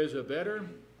there is a better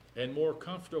and more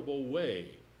comfortable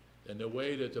way than the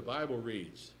way that the Bible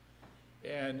reads.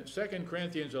 And 2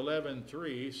 Corinthians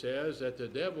 11:3 says that the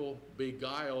devil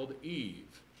beguiled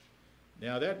Eve.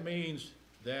 Now that means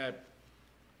that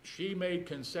she made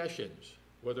concessions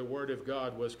where the Word of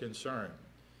God was concerned.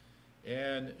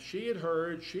 And she had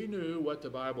heard, she knew what the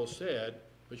Bible said,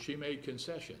 but she made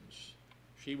concessions.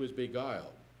 She was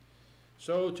beguiled.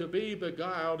 So to be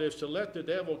beguiled is to let the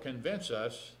devil convince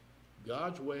us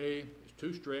God's way is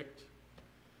too strict,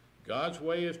 God's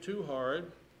way is too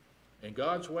hard, and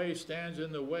God's way stands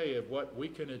in the way of what we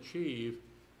can achieve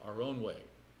our own way.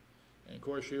 And of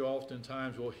course, you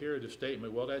oftentimes will hear the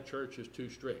statement, well, that church is too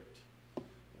strict.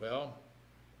 Well,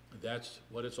 that's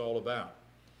what it's all about.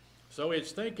 So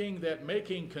it's thinking that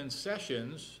making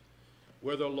concessions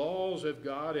where the laws of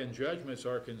God and judgments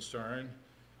are concerned,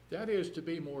 that is to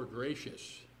be more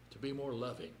gracious, to be more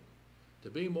loving, to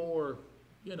be more,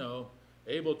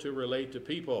 able to relate to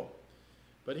people.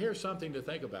 But here's something to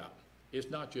think about. It's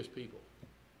not just people.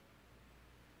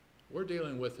 We're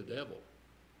dealing with the devil.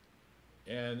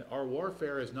 And our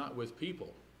warfare is not with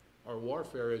people. Our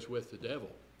warfare is with the devil.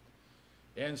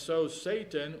 And so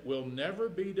Satan will never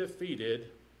be defeated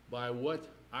by what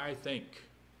I think.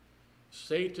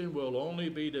 Satan will only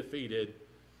be defeated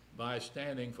by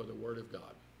standing for the Word of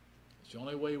God. It's the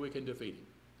only way we can defeat him.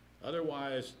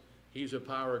 Otherwise, he's a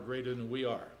power greater than we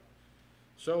are.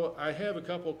 So I have a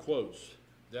couple quotes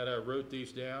that I wrote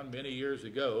these down many years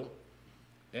ago.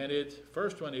 And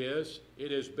first one is,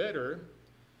 it is better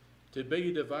to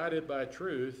be divided by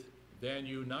truth than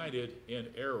united in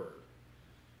error.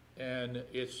 And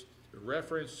it's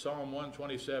referenced Psalm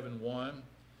 127:1,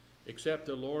 except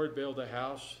the Lord build a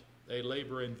house, they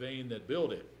labor in vain that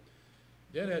build it.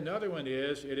 Then another one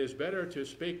is, it is better to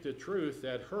speak the truth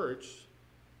that hurts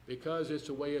because it's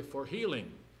a way for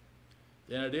healing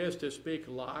than it is to speak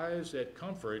lies that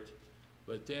comfort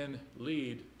but then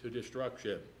lead to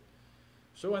destruction.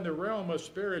 So in the realm of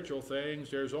spiritual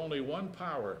things, there's only one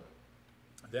power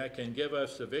that can give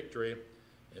us the victory,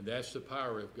 and that's the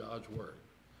power of God's Word.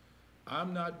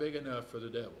 I'm not big enough for the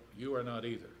devil. You are not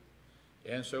either.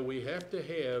 And so we have to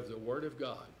have the Word of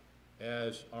God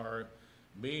as our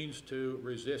means to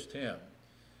resist him.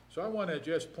 So I want to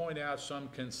just point out some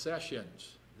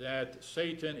concessions that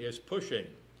Satan is pushing.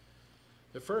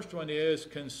 The first one is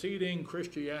conceding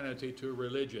Christianity to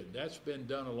religion. That's been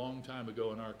done a long time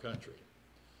ago in our country.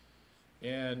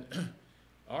 And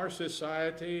our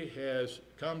society has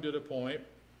come to the point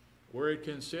where it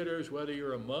considers whether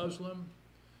you're a Muslim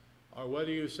or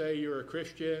whether you say you're a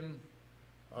Christian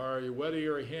or whether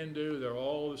you're a Hindu, they're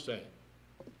all the same.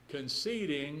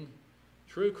 Conceding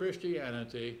true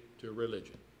Christianity to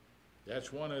religion.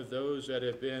 That's one of those that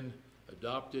have been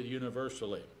adopted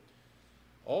universally.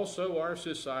 Also, our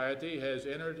society has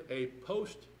entered a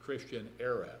post-Christian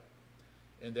era,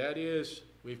 and that is,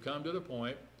 we've come to the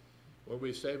point where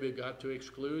we say we've got to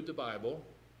exclude the Bible,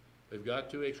 we've got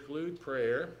to exclude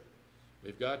prayer,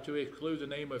 we've got to exclude the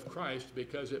name of Christ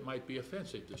because it might be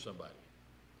offensive to somebody.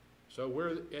 So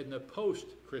we're in the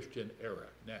post-Christian era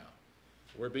now.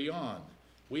 We're beyond.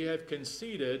 We have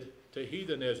conceded to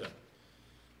heathenism.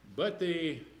 But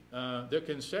the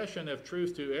concession of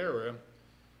truth to error,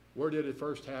 where did it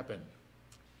first happen?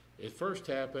 It first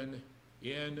happened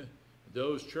in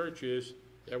those churches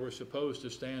that were supposed to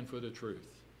stand for the truth.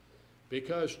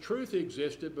 Because truth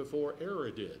existed before error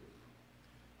did.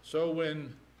 So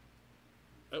when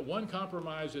one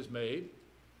compromise is made,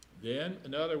 Then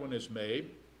another one is made,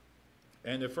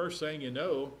 and the first thing you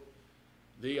know,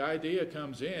 the idea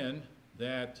comes in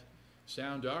that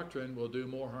sound doctrine will do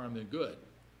more harm than good.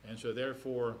 And so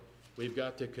therefore, we've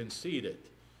got to concede it.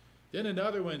 Then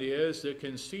another one is the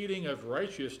conceding of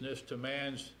righteousness to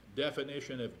man's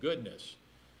definition of goodness.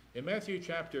 In Matthew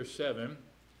chapter 7,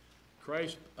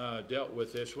 Christ dealt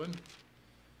with this one.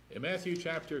 In Matthew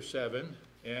chapter 7,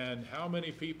 and how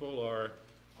many people are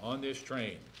on this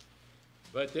train?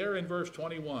 But there in verse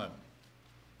 21,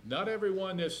 not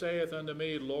everyone that saith unto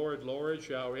me, Lord, Lord,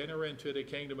 shall enter into the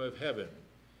kingdom of heaven,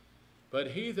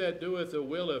 but he that doeth the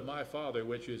will of my Father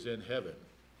which is in heaven.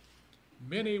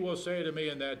 Many will say to me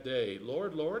in that day,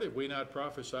 Lord, Lord, have we not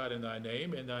prophesied in thy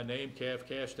name have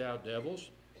cast out devils,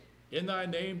 in thy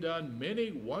name done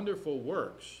many wonderful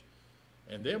works?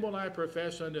 And then will I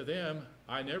profess unto them,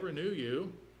 I never knew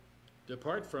you.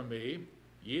 Depart from me,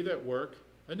 ye that work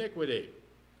iniquity.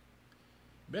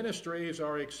 Ministries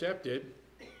are accepted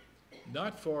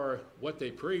not for what they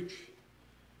preach,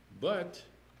 but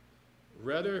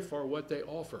rather for what they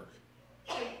offer.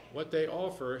 What they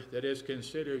offer that is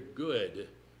considered good.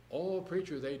 Oh,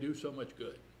 preacher, they do so much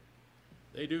good.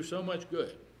 They do so much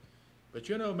good. But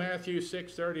you know, Matthew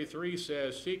 6:33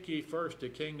 says, seek ye first the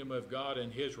kingdom of God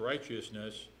and his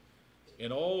righteousness,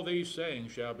 and all these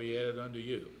things shall be added unto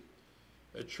you.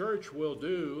 A church will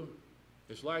do,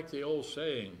 it's like the old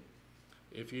saying,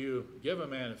 if you give a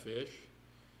man a fish,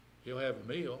 he'll have a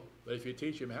meal, but if you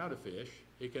teach him how to fish,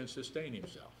 he can sustain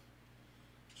himself.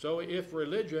 So if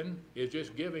religion is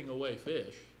just giving away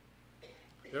fish,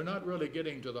 they're not really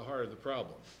getting to the heart of the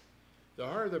problem. The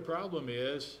heart of the problem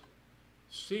is,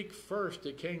 seek first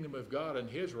the kingdom of God and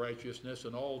his righteousness,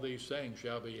 and all these things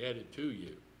shall be added to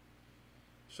you.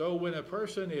 So when a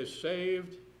person is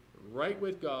saved, right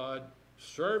with God,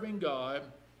 serving God,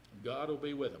 God will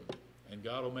be with them, and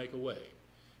God will make a way.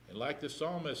 And like the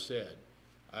psalmist said,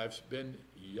 I've been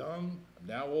young, I'm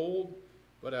now old,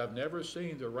 but I've never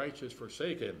seen the righteous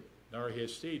forsaken, nor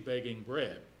his seed begging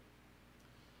bread.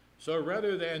 So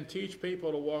rather than teach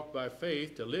people to walk by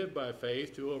faith, to live by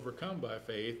faith, to overcome by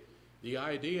faith, the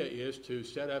idea is to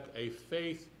set up a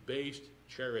faith-based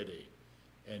charity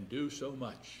and do so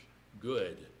much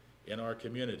good in our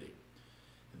community.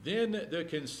 Then the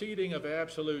conceding of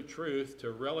absolute truth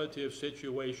to relative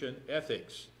situation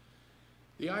ethics.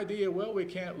 The idea, well, we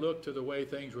can't look to the way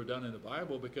things were done in the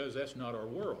Bible because that's not our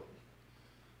world.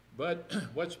 But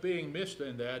what's being missed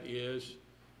in that is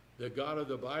the God of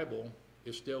the Bible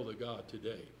is still the God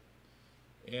today.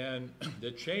 And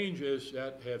the changes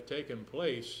that have taken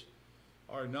place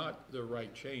are not the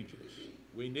right changes.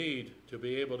 We need to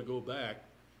be able to go back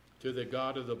to the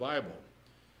God of the Bible.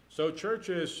 So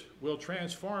churches will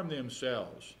transform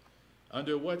themselves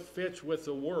under what fits with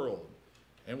the world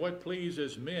and what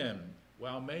pleases men,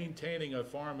 while maintaining a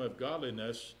form of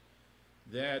godliness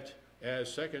that,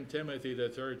 as 2 Timothy, the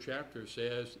 3rd chapter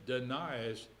says,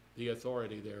 denies the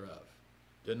authority thereof,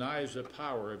 denies the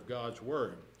power of God's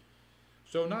word.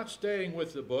 So not staying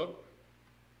with the book,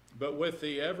 but with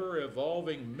the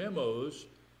ever-evolving memos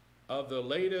of the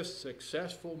latest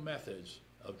successful methods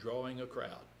of drawing a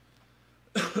crowd.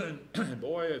 And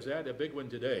boy, is that a big one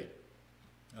today.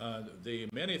 The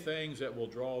many things that will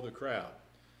draw the crowd.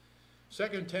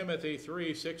 2 Timothy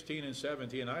 3:16 and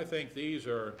 17, I think these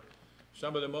are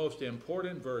some of the most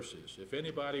important verses. If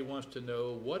anybody wants to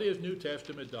know what is New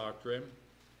Testament doctrine,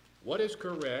 what is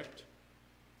correct,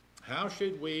 how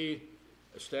should we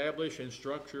establish and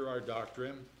structure our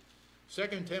doctrine,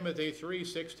 2 Timothy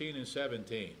 3:16 and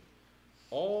 17.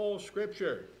 All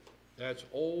Scripture, that's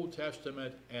Old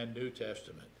Testament and New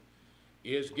Testament,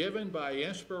 is given by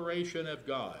inspiration of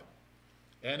God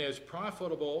and is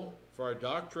profitable for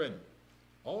doctrine,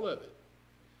 all of it,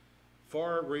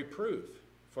 for reproof,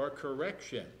 for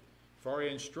correction, for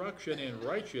instruction in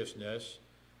righteousness,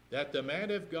 that the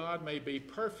man of God may be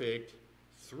perfect,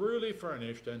 thoroughly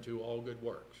furnished unto all good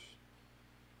works.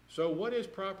 So what is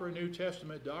proper New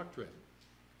Testament doctrine?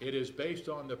 It is based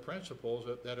on the principles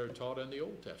that are taught in the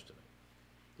Old Testament.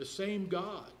 The same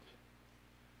God.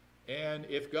 And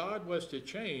if God was to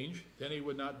change, then he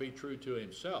would not be true to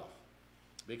himself,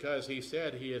 because he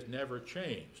said he has never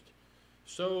changed.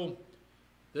 So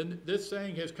this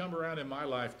thing has come around in my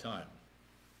lifetime,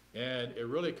 and it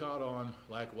really caught on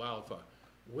like wildfire.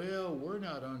 Well, we're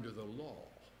not under the law.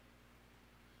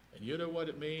 And you know what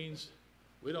it means?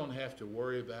 We don't have to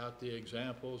worry about the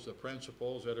examples, the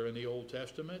principles that are in the Old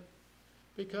Testament,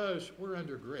 because we're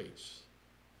under grace.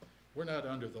 We're not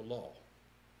under the law.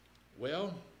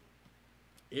 Well,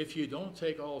 if you don't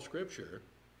take all Scripture,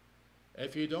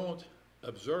 if you don't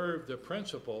observe the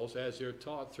principles as they're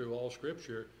taught through all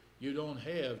Scripture, you don't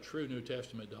have true New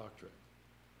Testament doctrine.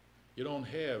 You don't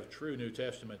have true New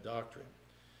Testament doctrine.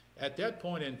 At that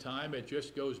point in time, it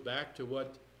just goes back to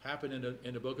what happened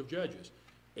in the book of Judges.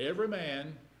 Every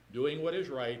man doing what is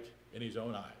right in his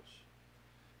own eyes.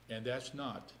 And that's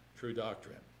not true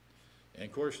doctrine. And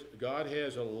of course, God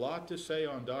has a lot to say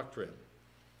on doctrine.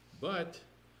 But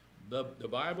the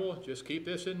Bible, just keep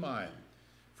this in mind.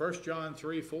 1 John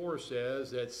 3:4 says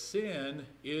that sin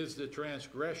is the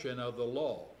transgression of the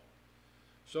law.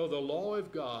 So the law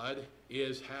of God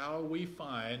is how we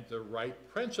find the right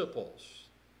principles.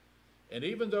 And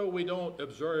even though we don't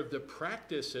observe the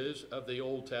practices of the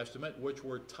Old Testament, which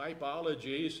were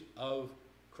typologies of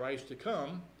Christ to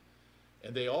come,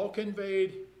 and they all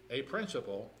conveyed a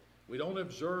principle, we don't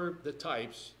observe the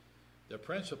types, the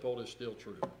principle is still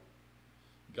true.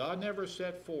 God never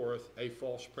set forth a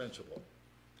false principle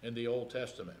in the Old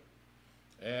Testament.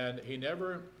 And he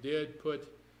never did put,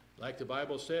 like the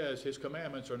Bible says, his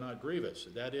commandments are not grievous.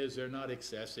 That is, they're not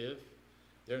excessive,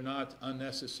 they're not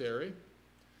unnecessary.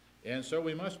 And so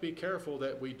we must be careful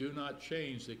that we do not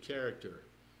change the character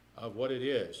of what it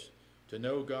is to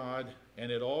know God,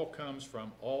 and it all comes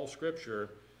from all Scripture,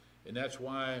 and that's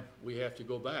why we have to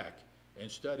go back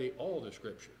and study all the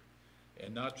Scripture,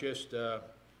 and not just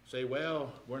say,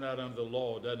 well, we're not under the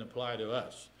law, it doesn't apply to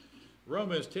us.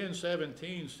 Romans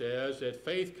 10:17 says that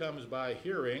faith comes by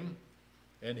hearing,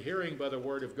 and hearing by the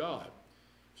Word of God.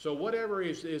 So whatever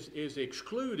is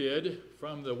excluded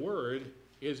from the Word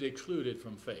is excluded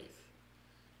from faith.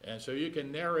 And so you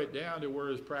can narrow it down to where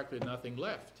there's practically nothing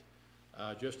left.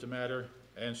 Just a matter.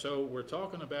 And so we're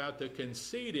talking about the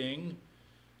conceding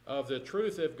of the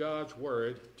truth of God's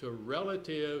Word to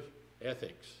relative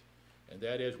ethics. And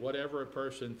that is whatever a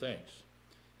person thinks.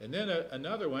 And then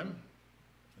another one,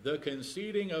 the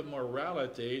conceding of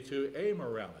morality to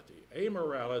amorality.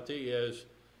 Amorality is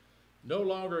no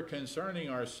longer concerning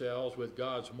ourselves with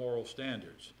God's moral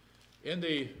standards. In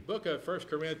the book of 1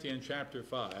 Corinthians chapter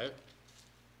 5,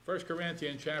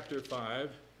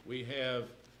 we have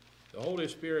the Holy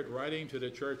Spirit writing to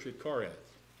the church at Corinth.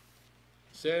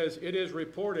 It says, "It is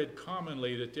reported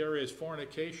commonly that there is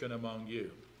fornication among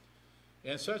you,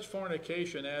 and such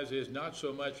fornication as is not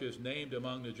so much as named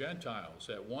among the Gentiles,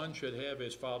 that one should have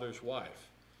his father's wife.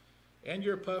 And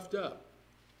you're puffed up,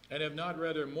 and have not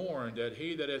rather mourned that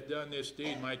he that hath done this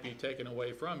deed might be taken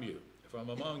away from you, from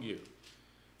among you.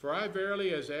 For I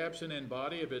verily, as absent in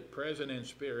body, but present in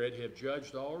spirit, have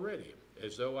judged already,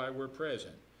 as though I were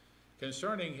present,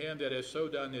 concerning him that has so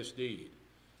done this deed.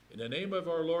 In the name of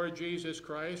our Lord Jesus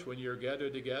Christ, when you're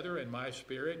gathered together in my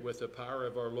spirit with the power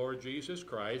of our Lord Jesus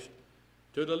Christ,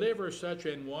 to deliver such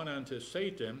an one unto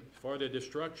Satan for the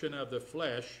destruction of the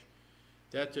flesh,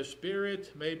 that the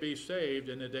spirit may be saved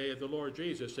in the day of the Lord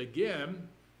Jesus." Again,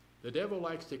 the devil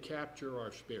likes to capture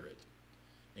our spirit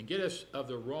and get us of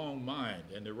the wrong mind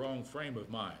and the wrong frame of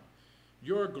mind.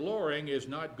 "Your glorying is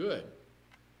not good.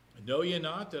 Know ye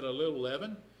not that a little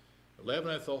leaven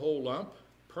leaveneth the whole lump?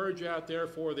 Purge out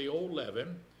therefore the old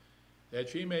leaven,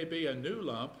 that ye may be a new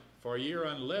lump, for ye are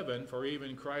unleavened, for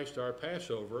even Christ our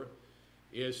Passover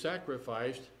is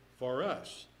sacrificed for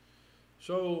us."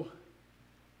 So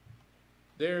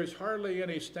there's hardly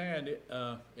any stand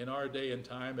in our day and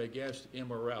time against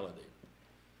immorality.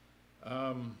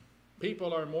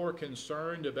 People are more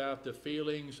concerned about the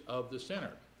feelings of the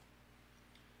sinner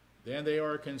than they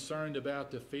are concerned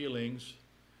about the feelings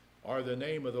or the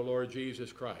name of the Lord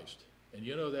Jesus Christ. And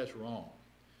you know that's wrong.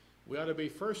 We ought to be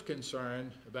first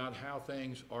concerned about how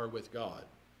things are with God,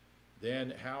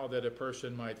 then how that a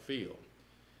person might feel.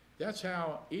 That's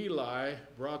how Eli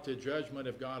brought the judgment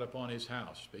of God upon his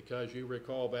house, because you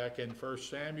recall back in 1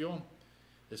 Samuel,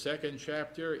 the 2nd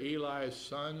chapter, Eli's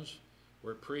sons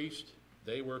were priests.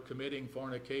 They were committing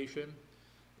fornication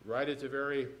right at the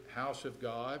very house of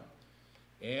God.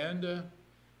 And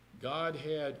God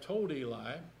had told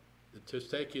Eli to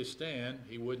take his stand.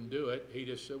 He wouldn't do it. He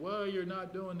just said, well, you're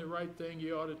not doing the right thing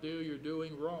you ought to do. You're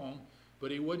doing wrong.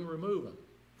 But he wouldn't remove him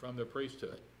from the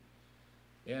priesthood.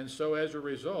 And so as a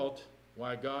result,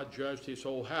 why, God judged his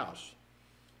whole house.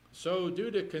 So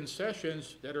due to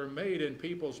concessions that are made in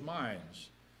people's minds,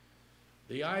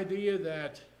 the idea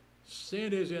that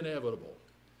sin is inevitable.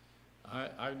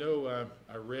 I know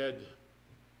I read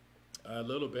a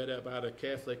little bit about a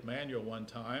Catholic manual one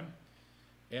time,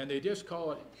 and they just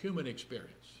call it human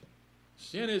experience.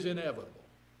 Sin is inevitable.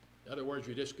 In other words,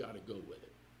 you just got to go with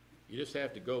it. You just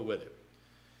have to go with it.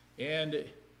 And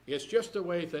it's just the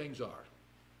way things are.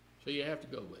 So you have to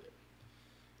go with it.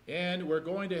 And we're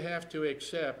going to have to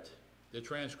accept the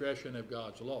transgression of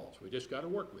God's laws. We just got to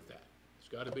work with that. It's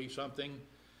got to be something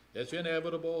that's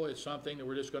inevitable. It's something that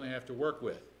we're just going to have to work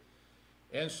with.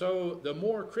 And so the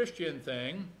more Christian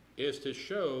thing is to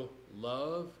show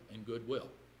love and goodwill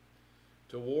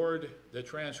toward the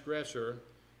transgressor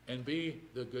and be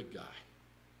the good guy.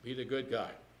 Be the good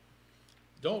guy.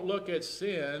 Don't look at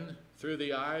sin through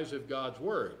the eyes of God's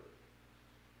word,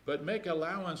 but make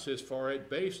allowances for it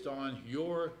based on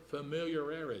your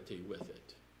familiarity with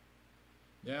it.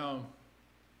 Now,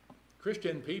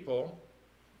 Christian people,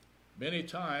 many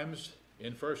times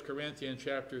in 1 Corinthians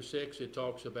chapter 6, it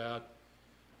talks about,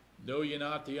 know ye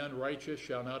not the unrighteous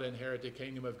shall not inherit the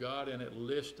kingdom of God, and it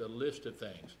lists a list of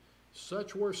things.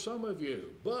 Such were some of you,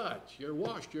 but you're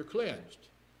washed, you're cleansed.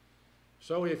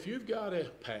 So if you've got a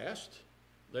past,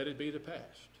 let it be the past.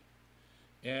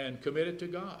 And commit it to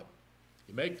God.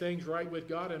 You make things right with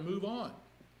God and move on.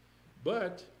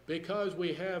 But because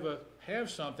we have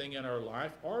something in our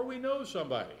life, or we know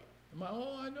somebody,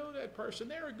 oh, I know that person,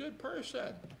 they're a good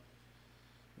person,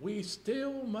 we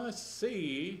still must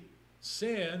see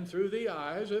sin through the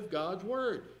eyes of God's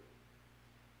word.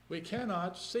 We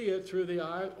cannot see it through the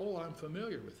eye, oh, I'm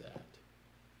familiar with that.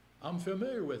 I'm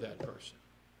familiar with that person.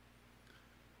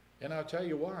 And I'll tell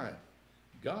you why.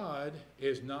 God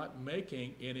is not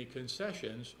making any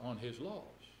concessions on his laws.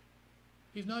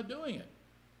 He's not doing it.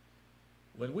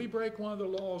 When we break one of the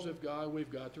laws of God,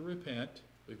 we've got to repent.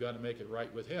 We've got to make it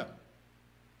right with him.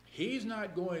 He's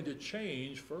not going to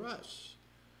change for us.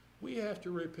 We have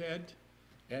to repent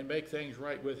and make things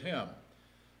right with him.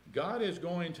 God is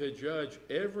going to judge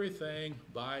everything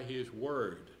by his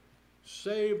word.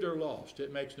 Saved or lost,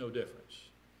 it makes no difference.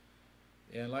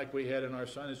 And like we had in our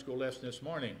Sunday school lesson this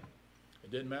morning, it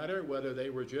didn't matter whether they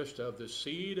were just of the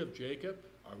seed of Jacob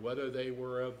or whether they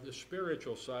were of the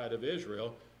spiritual side of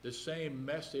Israel, the same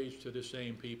message to the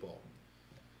same people.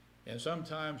 And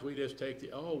sometimes we just take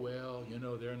the, oh, well, you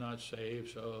know, they're not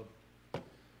saved, so.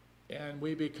 And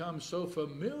we become so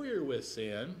familiar with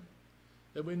sin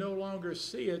that we no longer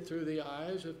see it through the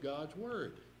eyes of God's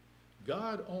word.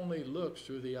 God only looks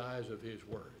through the eyes of his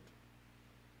word.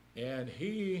 And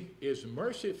he is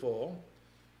merciful,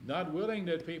 not willing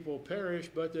that people perish,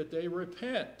 but that they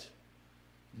repent,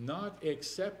 not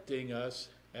accepting us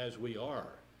as we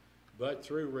are, but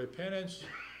through repentance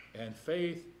and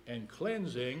faith and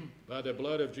cleansing by the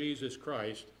blood of Jesus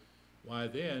Christ, why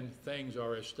then things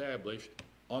are established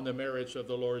on the merits of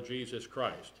the Lord Jesus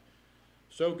Christ.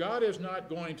 So God is not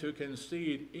going to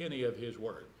concede any of his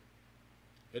word.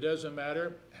 It doesn't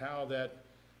matter how that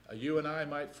you and I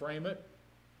might frame it.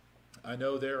 I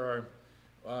know there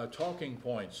are talking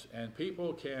points, and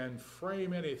people can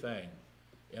frame anything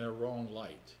in a wrong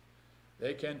light.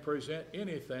 They can present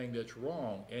anything that's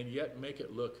wrong and yet make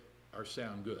it look or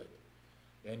sound good.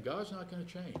 And God's not going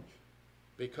to change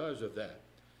because of that.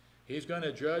 He's going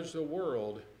to judge the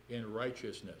world in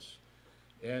righteousness.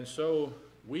 And so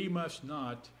we must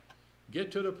not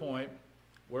get to the point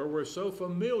where we're so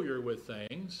familiar with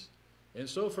things and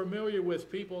so familiar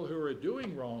with people who are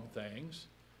doing wrong things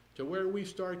to where we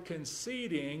start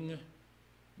conceding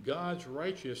God's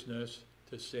righteousness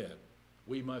to sin.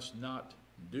 We must not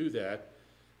do that,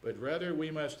 but rather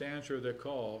we must answer the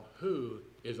call, who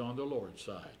is on the Lord's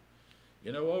side?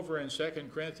 You know, over in 2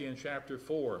 Corinthians chapter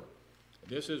 4,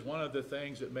 this is one of the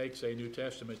things that makes a New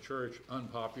Testament church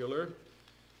unpopular.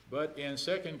 But in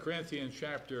 2 Corinthians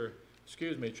chapter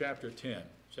 10,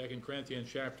 2 Corinthians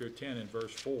chapter 10 and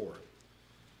verse 4,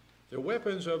 the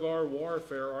weapons of our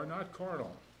warfare are not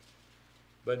carnal,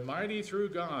 but mighty through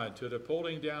God to the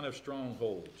pulling down of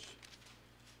strongholds,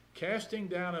 casting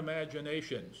down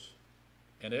imaginations,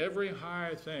 and every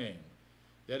high thing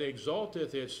that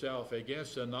exalteth itself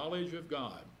against the knowledge of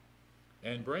God,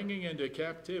 and bringing into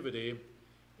captivity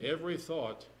every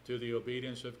thought to the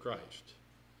obedience of Christ.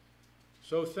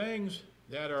 So things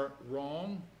that are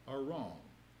wrong are wrong.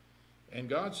 And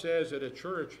God says that a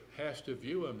church has to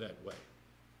view them that way.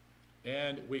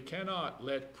 And we cannot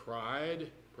let pride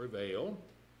prevail.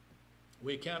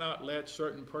 We cannot let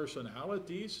certain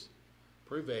personalities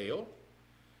prevail.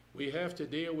 We have to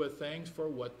deal with things for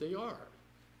what they are.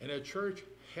 And a church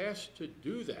has to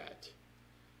do that.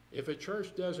 If a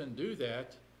church doesn't do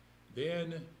that,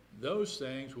 then those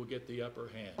things will get the upper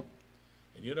hand.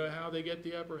 And you know how they get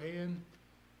the upper hand?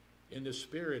 In the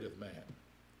spirit of man.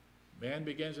 Man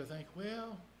begins to think,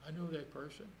 well, I know that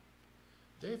person.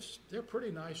 They're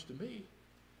pretty nice to me.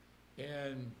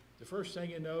 And the first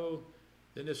thing you know,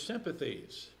 then the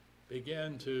sympathies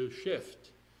begin to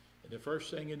shift. And the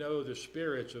first thing you know, the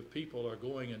spirits of people are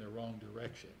going in the wrong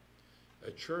direction.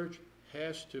 A church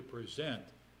has to present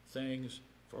things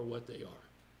for what they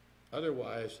are.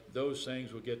 Otherwise, those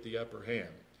things will get the upper hand.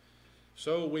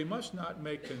 So we must not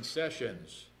make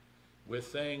concessions with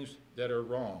things that are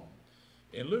wrong.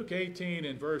 In Luke 18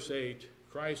 and verse 8,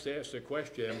 Christ asked the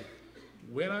question,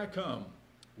 when I come,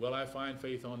 will I find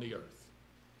faith on the earth?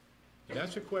 And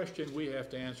that's a question we have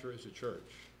to answer as a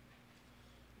church.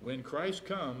 When Christ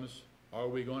comes, are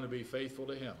we going to be faithful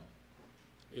to him?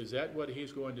 Is that what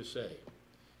he's going to say?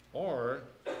 Or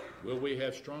will we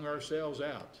have strung ourselves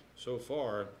out so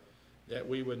far that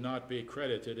we would not be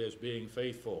credited as being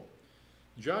faithful?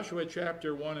 Joshua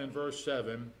chapter 1 and verse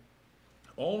 7,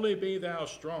 only be thou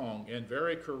strong and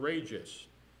very courageous,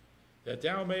 that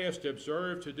thou mayest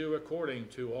observe to do according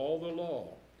to all the law,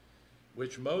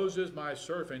 which Moses my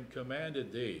servant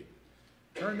commanded thee.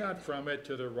 Turn not from it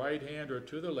to the right hand or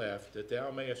to the left, that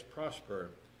thou mayest prosper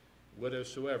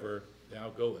whithersoever thou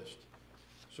goest.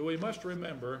 So we must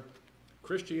remember,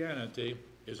 Christianity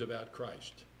is about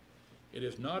Christ. It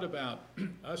is not about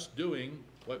us doing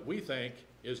what we think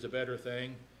is the better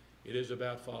thing. It is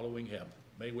about following him.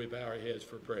 May we bow our heads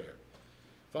for prayer.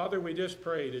 Father, we just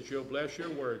pray that you'll bless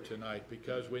your word tonight,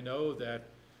 because we know that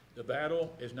the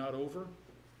battle is not over.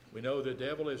 We know the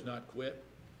devil is not quit.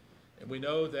 And we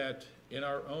know that in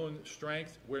our own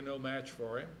strength, we're no match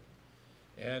for him.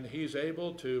 And he's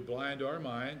able to blind our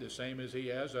mind the same as he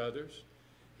has others.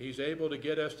 He's able to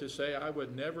get us to say, I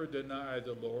would never deny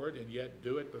the Lord, and yet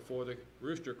do it before the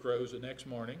rooster crows the next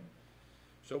morning.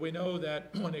 So we know that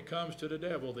when it comes to the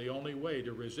devil, the only way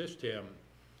to resist him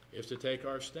is to take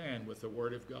our stand with the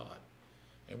Word of God.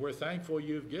 And we're thankful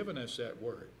you've given us that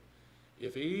Word.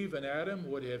 If Eve and Adam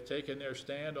would have taken their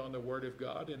stand on the Word of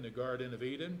God in the Garden of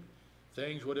Eden,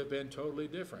 things would have been totally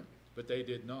different, but they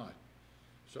did not.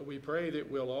 So we pray that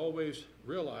we'll always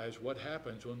realize what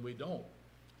happens when we don't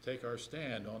take our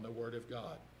stand on the Word of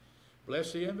God.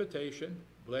 Bless the invitation.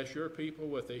 Bless your people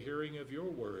with the hearing of your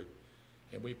Word.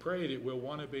 And we pray that we'll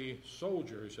want to be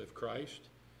soldiers of Christ,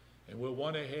 and we'll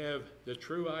want to have the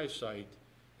true eyesight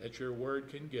that your Word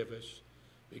can give us,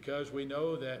 because we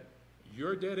know that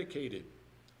you're dedicated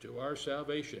to our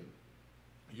salvation.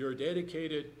 You're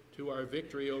dedicated to our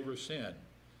victory over sin.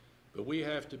 But we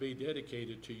have to be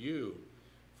dedicated to you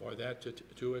for that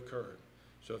to occur.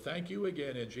 So thank you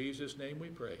again. In Jesus' name we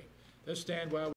pray. Let's stand while